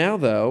for now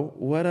though,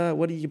 what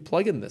are you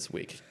plugging this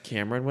week,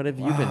 Cameron? What have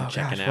you been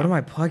checking out? What am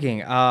I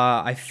plugging?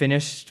 I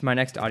finished my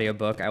next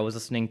audiobook. I was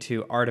listening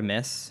to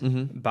Artemis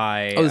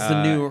by. Oh, this is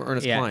the new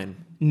Ernest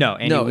Cline. No,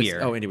 Andy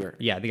Weir. Andy Weir.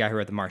 Yeah, the guy who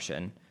wrote The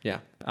Martian. Yeah.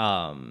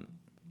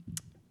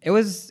 It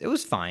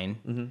was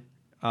fine.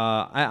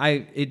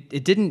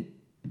 It didn't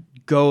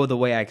go the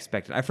way I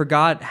expected. I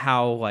forgot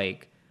how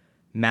like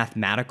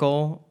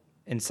mathematical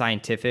and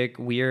scientific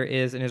Weir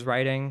is in his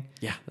writing.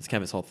 Yeah, that's kind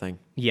of his whole thing.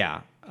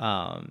 Yeah.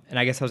 And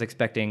I guess I was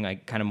expecting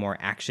like kind of more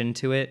action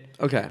to it.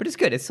 Okay. But it's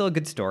good. It's still a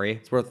good story.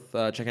 It's worth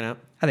checking out.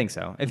 I think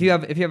so. If you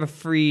have a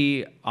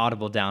free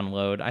Audible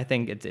download, I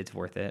think it's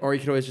worth it. Or you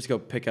could always just go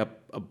pick up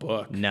a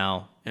book.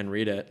 No. And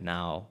read it.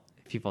 No.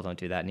 People don't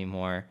do that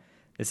anymore.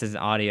 This is an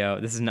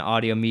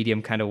audio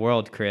medium kind of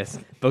world, Chris.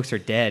 Books are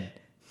dead.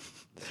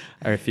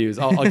 I refuse.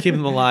 I'll keep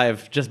them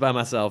alive just by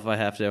myself if I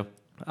have to.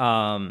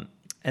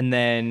 And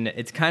then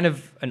it's kind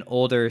of an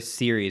older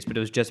series, but it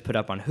was just put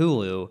up on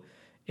Hulu.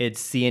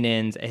 It's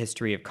CNN's A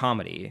History of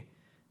Comedy,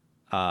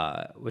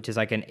 which is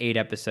like an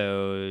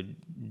 8-episode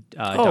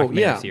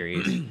documentary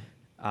series,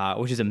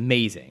 which is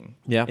amazing.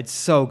 Yeah. It's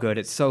so good.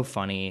 It's so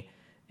funny.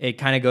 It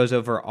kind of goes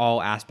over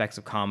all aspects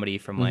of comedy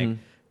from like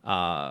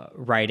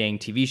writing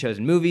TV shows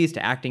and movies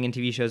to acting in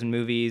TV shows and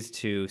movies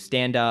to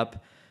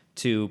stand-up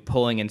to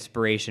pulling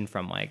inspiration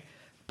from like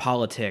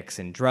politics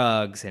and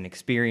drugs and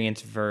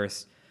experience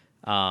verse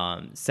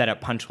set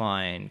up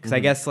punchline. Because I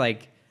guess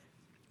like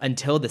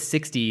until the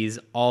 60s,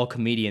 all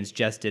comedians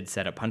just did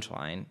set up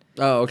punchline.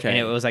 Oh, okay. And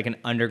it was like an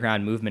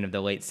underground movement of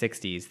the late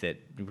 60s that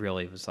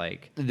really was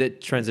like... That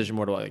transition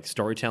more to like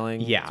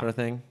storytelling sort of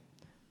thing?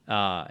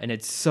 And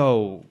it's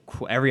so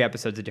cool. Every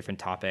episode's a different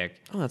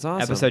topic. Oh, that's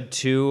awesome. Episode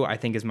 2, I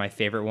think, is my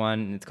favorite one.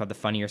 And it's called The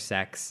Funnier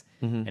Sex.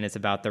 And it's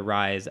about the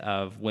rise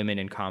of women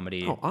in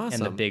comedy. Oh, awesome.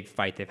 And the big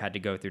fight they've had to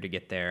go through to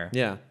get there.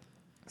 Yeah.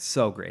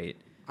 So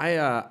great.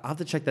 I'll have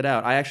to check that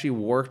out. I actually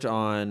worked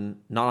on,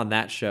 not on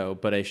that show,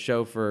 but a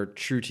show for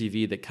True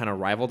TV that kind of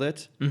rivaled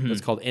it.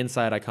 It's called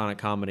Inside Iconic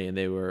Comedy, and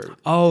they were...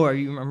 Oh, are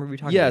you remember we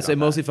talked about Yes, that? it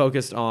mostly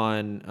focused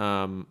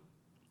on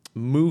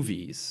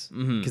movies.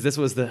 Because this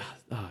was this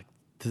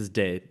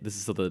is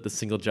still the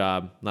single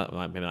job,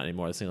 maybe not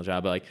anymore the single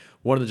job, but like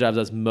one of the jobs I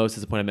was most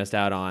disappointed I missed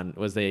out on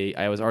was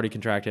I was already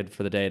contracted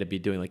for the day to be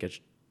doing like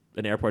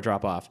an airport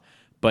drop-off,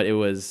 but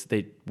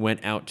they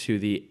went out to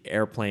the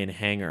airplane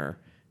hangar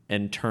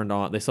and turned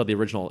on. They saw the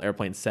original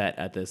airplane set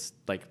at this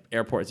like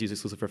airport. It's used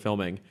exclusive for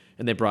filming,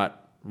 and they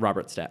brought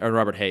Robert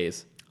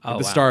Hayes,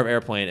 the star of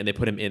Airplane, and they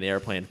put him in the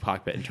airplane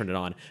cockpit and turned it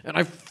on. And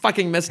I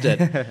fucking missed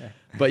it.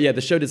 But yeah, the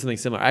show did something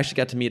similar. I actually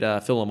got to meet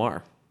Phil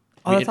Lamar.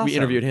 Oh, that's awesome. We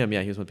interviewed him.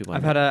 Yeah, he was one of the people.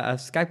 I've had a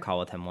Skype call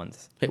with him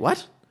once. Wait,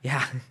 what?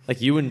 Yeah.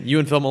 Like you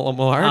and Phil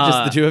Lamar,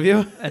 just the two of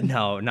you?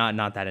 No,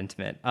 not that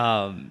intimate.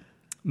 One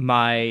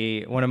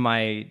of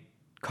my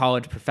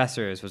college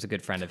professors was a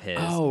good friend of his.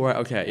 Oh, right.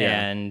 Okay.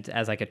 Yeah. And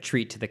as like a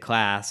treat to the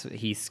class,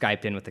 he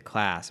Skyped in with the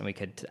class, and we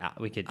could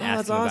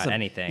ask him about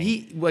anything.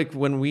 He like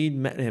when we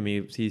met him,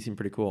 he seemed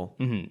pretty cool.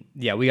 Mm-hmm.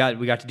 Yeah, we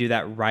got to do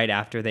that right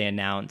after they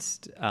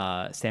announced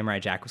Samurai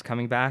Jack was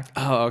coming back.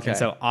 Oh, okay. And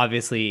so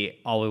obviously,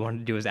 all we wanted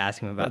to do was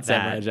ask him about that.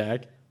 Samurai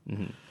Jack.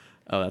 Mm-hmm.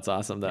 Oh, that's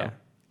awesome though. Yeah.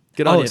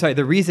 Good on you. Sorry.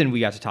 The reason we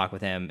got to talk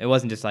with him, it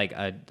wasn't just like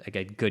a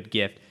good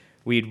gift.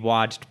 We'd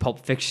watched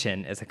Pulp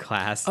Fiction as a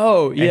class.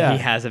 Oh, yeah. And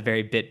he has a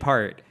very bit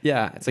part.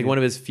 Yeah, it's like one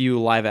of his few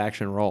live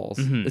action roles.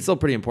 It's still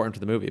pretty important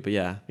to the movie, but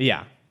yeah.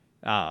 Yeah.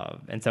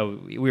 And so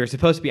we were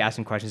supposed to be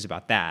asking questions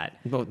about that.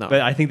 Well, no. But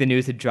I think the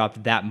news had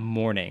dropped that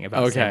morning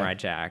about Samurai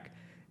Jack.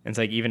 And it's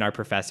like even our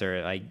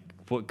professor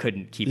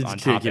couldn't keep on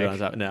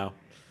topic. No.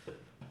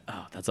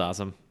 Oh, that's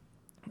awesome.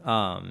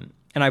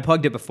 And I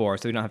plugged it before,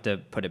 so we don't have to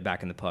put it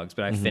back in the plugs.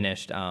 But I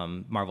finished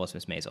Marvelous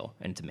Miss Maisel,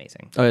 and it's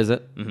amazing. Oh, is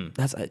it?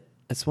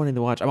 That's one thing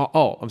to watch.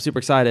 I'm super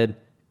excited.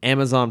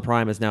 Amazon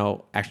Prime is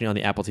now actually on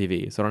the Apple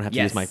TV, so I don't have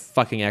to use my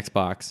fucking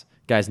Xbox.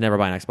 Guys, never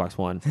buy an Xbox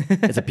One.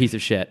 It's a piece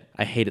of shit.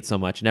 I hate it so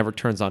much. It never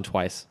turns on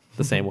twice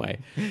the same way.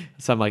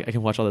 So I'm like, I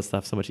can watch all this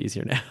stuff so much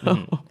easier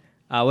now.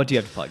 What do you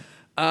have to plug?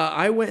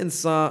 I went and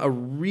saw a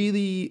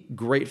really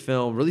great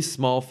film, really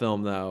small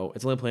film though.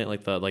 It's only playing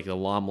at the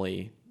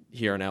Laumley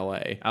here in LA.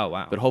 Oh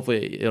wow! But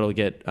hopefully it'll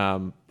get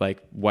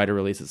wider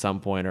release at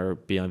some point or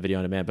be on video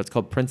on demand. But it's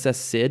called Princess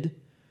Sid.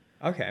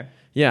 Okay.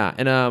 Yeah,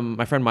 and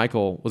my friend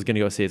Michael was going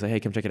to go see it. He's like, hey,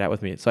 come check it out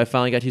with me. So I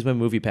finally got to use my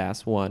Movie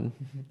Pass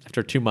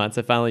after 2 months.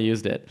 I finally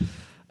used it.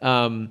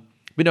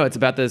 But no, it's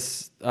about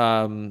this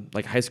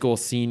high school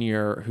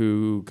senior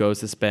who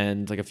goes to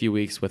spend a few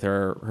weeks with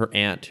her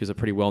aunt, who's a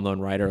pretty well-known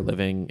writer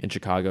living in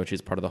Chicago.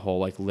 She's part of the whole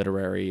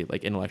literary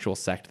intellectual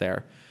sect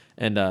there.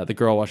 And the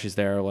girl, while she's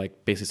there,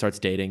 basically starts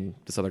dating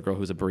this other girl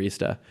who's a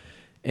barista.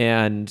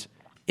 And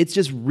it's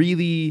just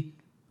really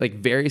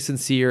very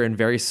sincere and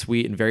very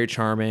sweet and very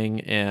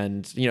charming.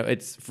 And,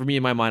 it's, for me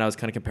in my mind, I was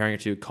kind of comparing it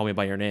to Call Me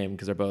By Your Name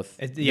because they're both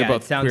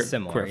it sounds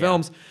similar, queer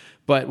films.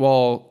 But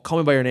while Call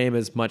Me By Your Name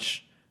is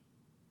much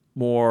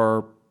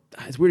more,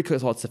 it's weird to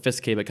call it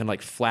sophisticated, but kind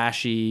of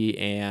flashy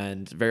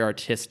and very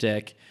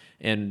artistic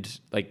and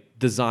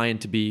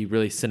designed to be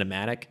really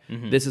cinematic.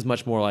 This is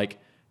much more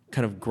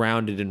kind of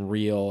grounded and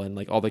real,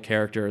 and all the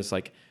characters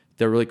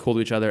they're really cool to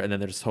each other, and then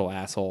they're just total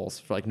assholes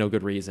for no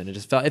good reason. It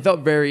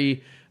felt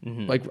very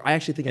I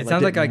actually think it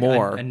sounds like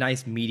a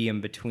nice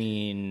medium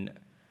between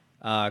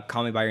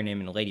Call Me by Your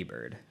Name and Lady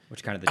Bird,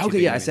 which kind of the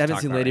two I haven't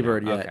seen Lady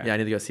Bird yet. Okay. Yeah, I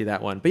need to go see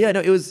that one. But yeah,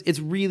 no, it's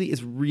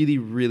really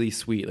really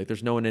sweet.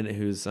 There's no one in it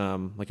who's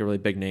a really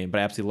big name, but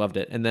I absolutely loved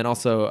it. And then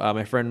also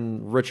my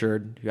friend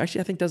Richard, who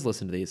actually I think does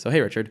listen to these. So hey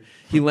Richard,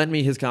 he lent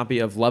me his copy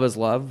of Love Is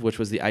Love, which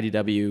was the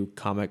IDW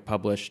comic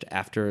published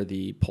after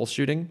the Pulse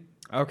shooting.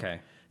 Okay.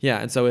 Yeah,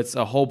 and so it's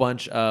a whole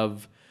bunch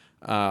of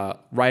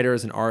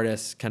writers and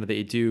artists, kind of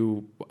they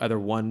do either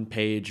 1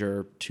 page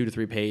or 2 to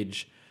 3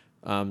 page,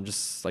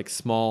 just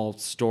small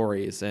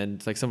stories,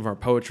 and some of them are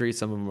poetry,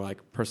 some of them are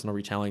personal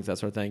retellings, that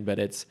sort of thing. But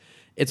it's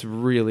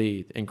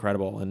really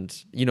incredible, and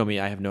you know me,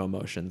 I have no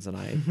emotions, and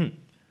I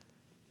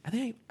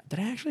think did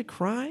I actually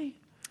cry?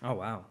 Oh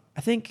wow!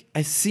 I think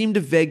I seem to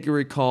vaguely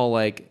recall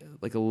a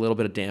little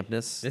bit of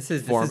dampness. This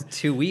is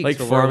 2 weeks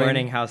where we're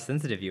learning how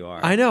sensitive you are.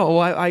 I know.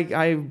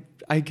 Well,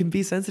 I can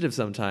be sensitive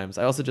sometimes.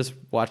 I also just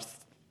watched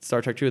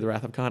Star Trek II: The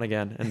Wrath of Khan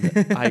again,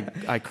 and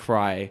I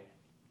cry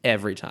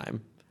every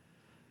time.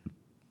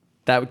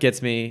 That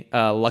gets me.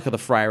 Luck of the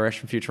Friarish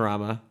from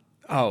Futurama.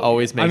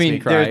 Always makes me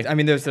cry.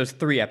 There's those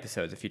 3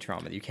 episodes of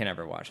Futurama that you can't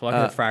ever watch. Luck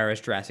of the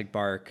Friarish, Jurassic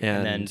Park,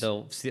 and then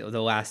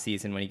the last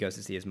season when he goes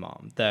to see his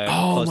mom. The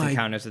Close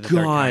Encounters of the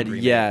Third Kind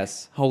remake.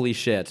 Yes. Holy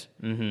shit.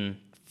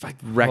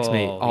 wrecks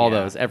me. All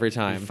yeah. those every You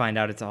time. find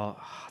out it's all.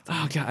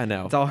 Oh God, I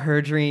know. It's all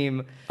her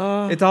dream.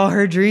 It's all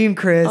her dream,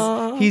 Chris.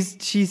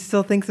 She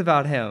still thinks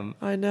about him.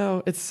 I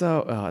know. It's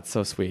so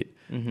sweet.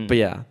 But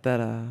yeah,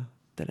 that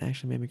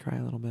actually made me cry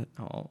a little bit.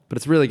 Oh, But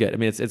it's really good. I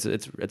mean, it's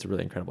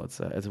really incredible.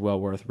 It's well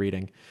worth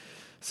reading.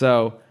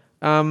 So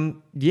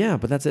yeah,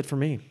 but that's it for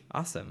me.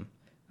 awesome.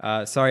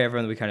 Sorry,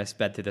 everyone, that we kind of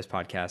sped through this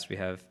podcast.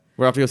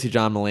 We're off to go see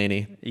John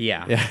Mulaney.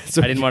 Yeah.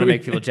 So I didn't want to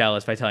make people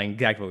jealous by telling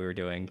exactly what we were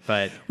doing,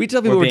 but We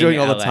tell people we're being doing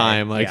all the LA.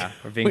 time. Like, yeah,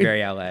 we're being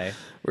very LA.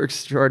 We're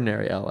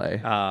extraordinary,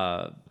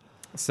 LA.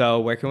 So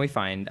where can we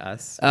find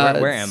us?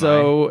 Where am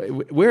I?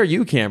 Where are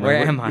you, Cameron?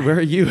 Where am I? Where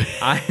are you?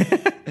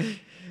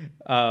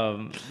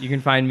 You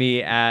can find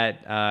me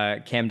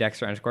at Cam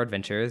Dexter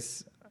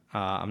 _adventures.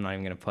 I'm not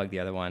even going to plug the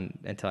other one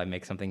until I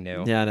make something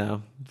new. Yeah, I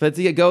know. But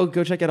yeah, go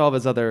check out all of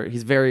his other.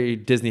 He's very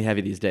Disney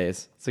heavy these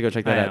days, so go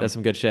check that I out. am. That's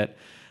some good shit.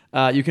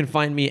 You can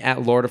find me at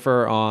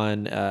Lordifer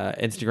on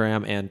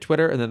Instagram and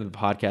Twitter, and then the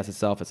podcast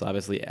itself is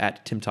obviously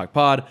at Tim Talk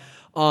Pod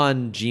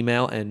on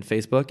Gmail and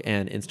Facebook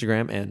and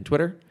Instagram and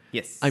Twitter.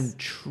 Yes. I'm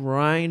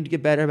trying to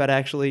get better about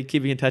actually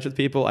keeping in touch with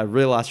people. I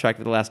really lost track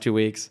for the last 2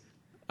 weeks.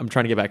 I'm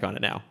trying to get back on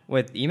it now.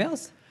 With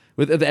emails?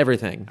 With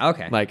everything.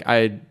 Okay. Like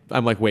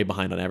I'm like way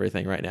behind on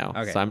everything right now.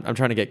 Okay. So I'm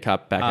trying to get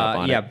back up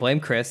on Yeah, it. blame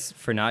Chris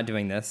for not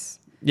doing this.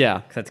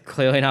 Yeah. 'Cause that's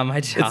clearly not my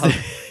job.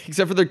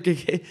 Except for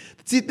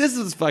see, this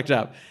is fucked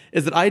up.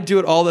 Is that I do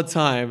it all the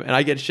time and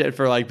I get shit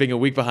for like being a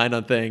week behind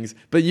on things,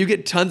 but you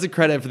get tons of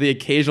credit for the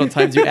occasional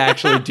times you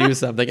actually do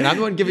something, and I'm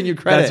the one giving you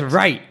credit.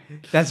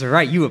 That's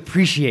right. You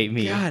appreciate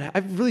me. God,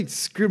 I've really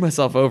screwed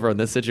myself over in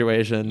this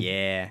situation.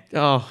 Yeah.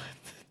 Oh,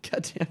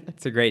 God damn it.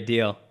 It's a great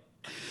deal.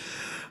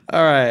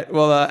 All right.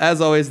 Well,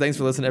 as always, thanks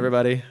for listening,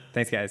 everybody.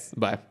 Thanks, guys.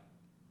 Bye.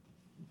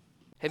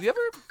 Have you ever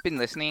been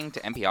listening to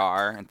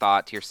NPR and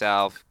thought to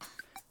yourself,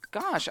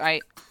 gosh, I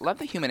love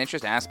the human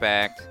interest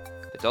aspect,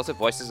 the dulcet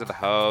voices of the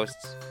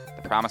hosts,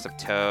 the promise of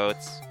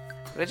totes,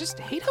 but I just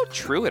hate how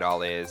true it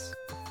all is?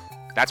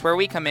 That's where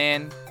we come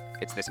in.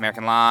 It's This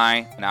American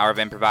Lie, an hour of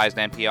improvised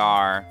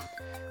NPR.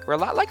 We're a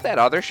lot like that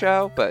other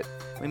show, but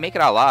we make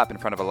it all up in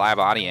front of a live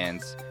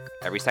audience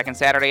every second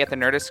Saturday at the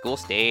Nerdist School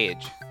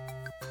stage.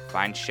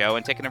 Find show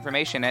and ticket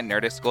information at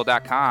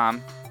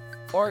nerdistschool.com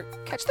or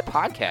catch the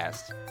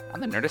podcast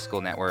on the Nerdist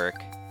School Network.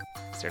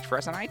 Search for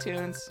us on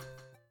iTunes.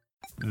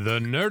 The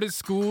Nerdist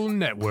School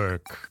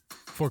Network.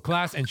 For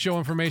class and show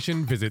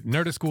information, visit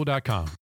nerdistschool.com.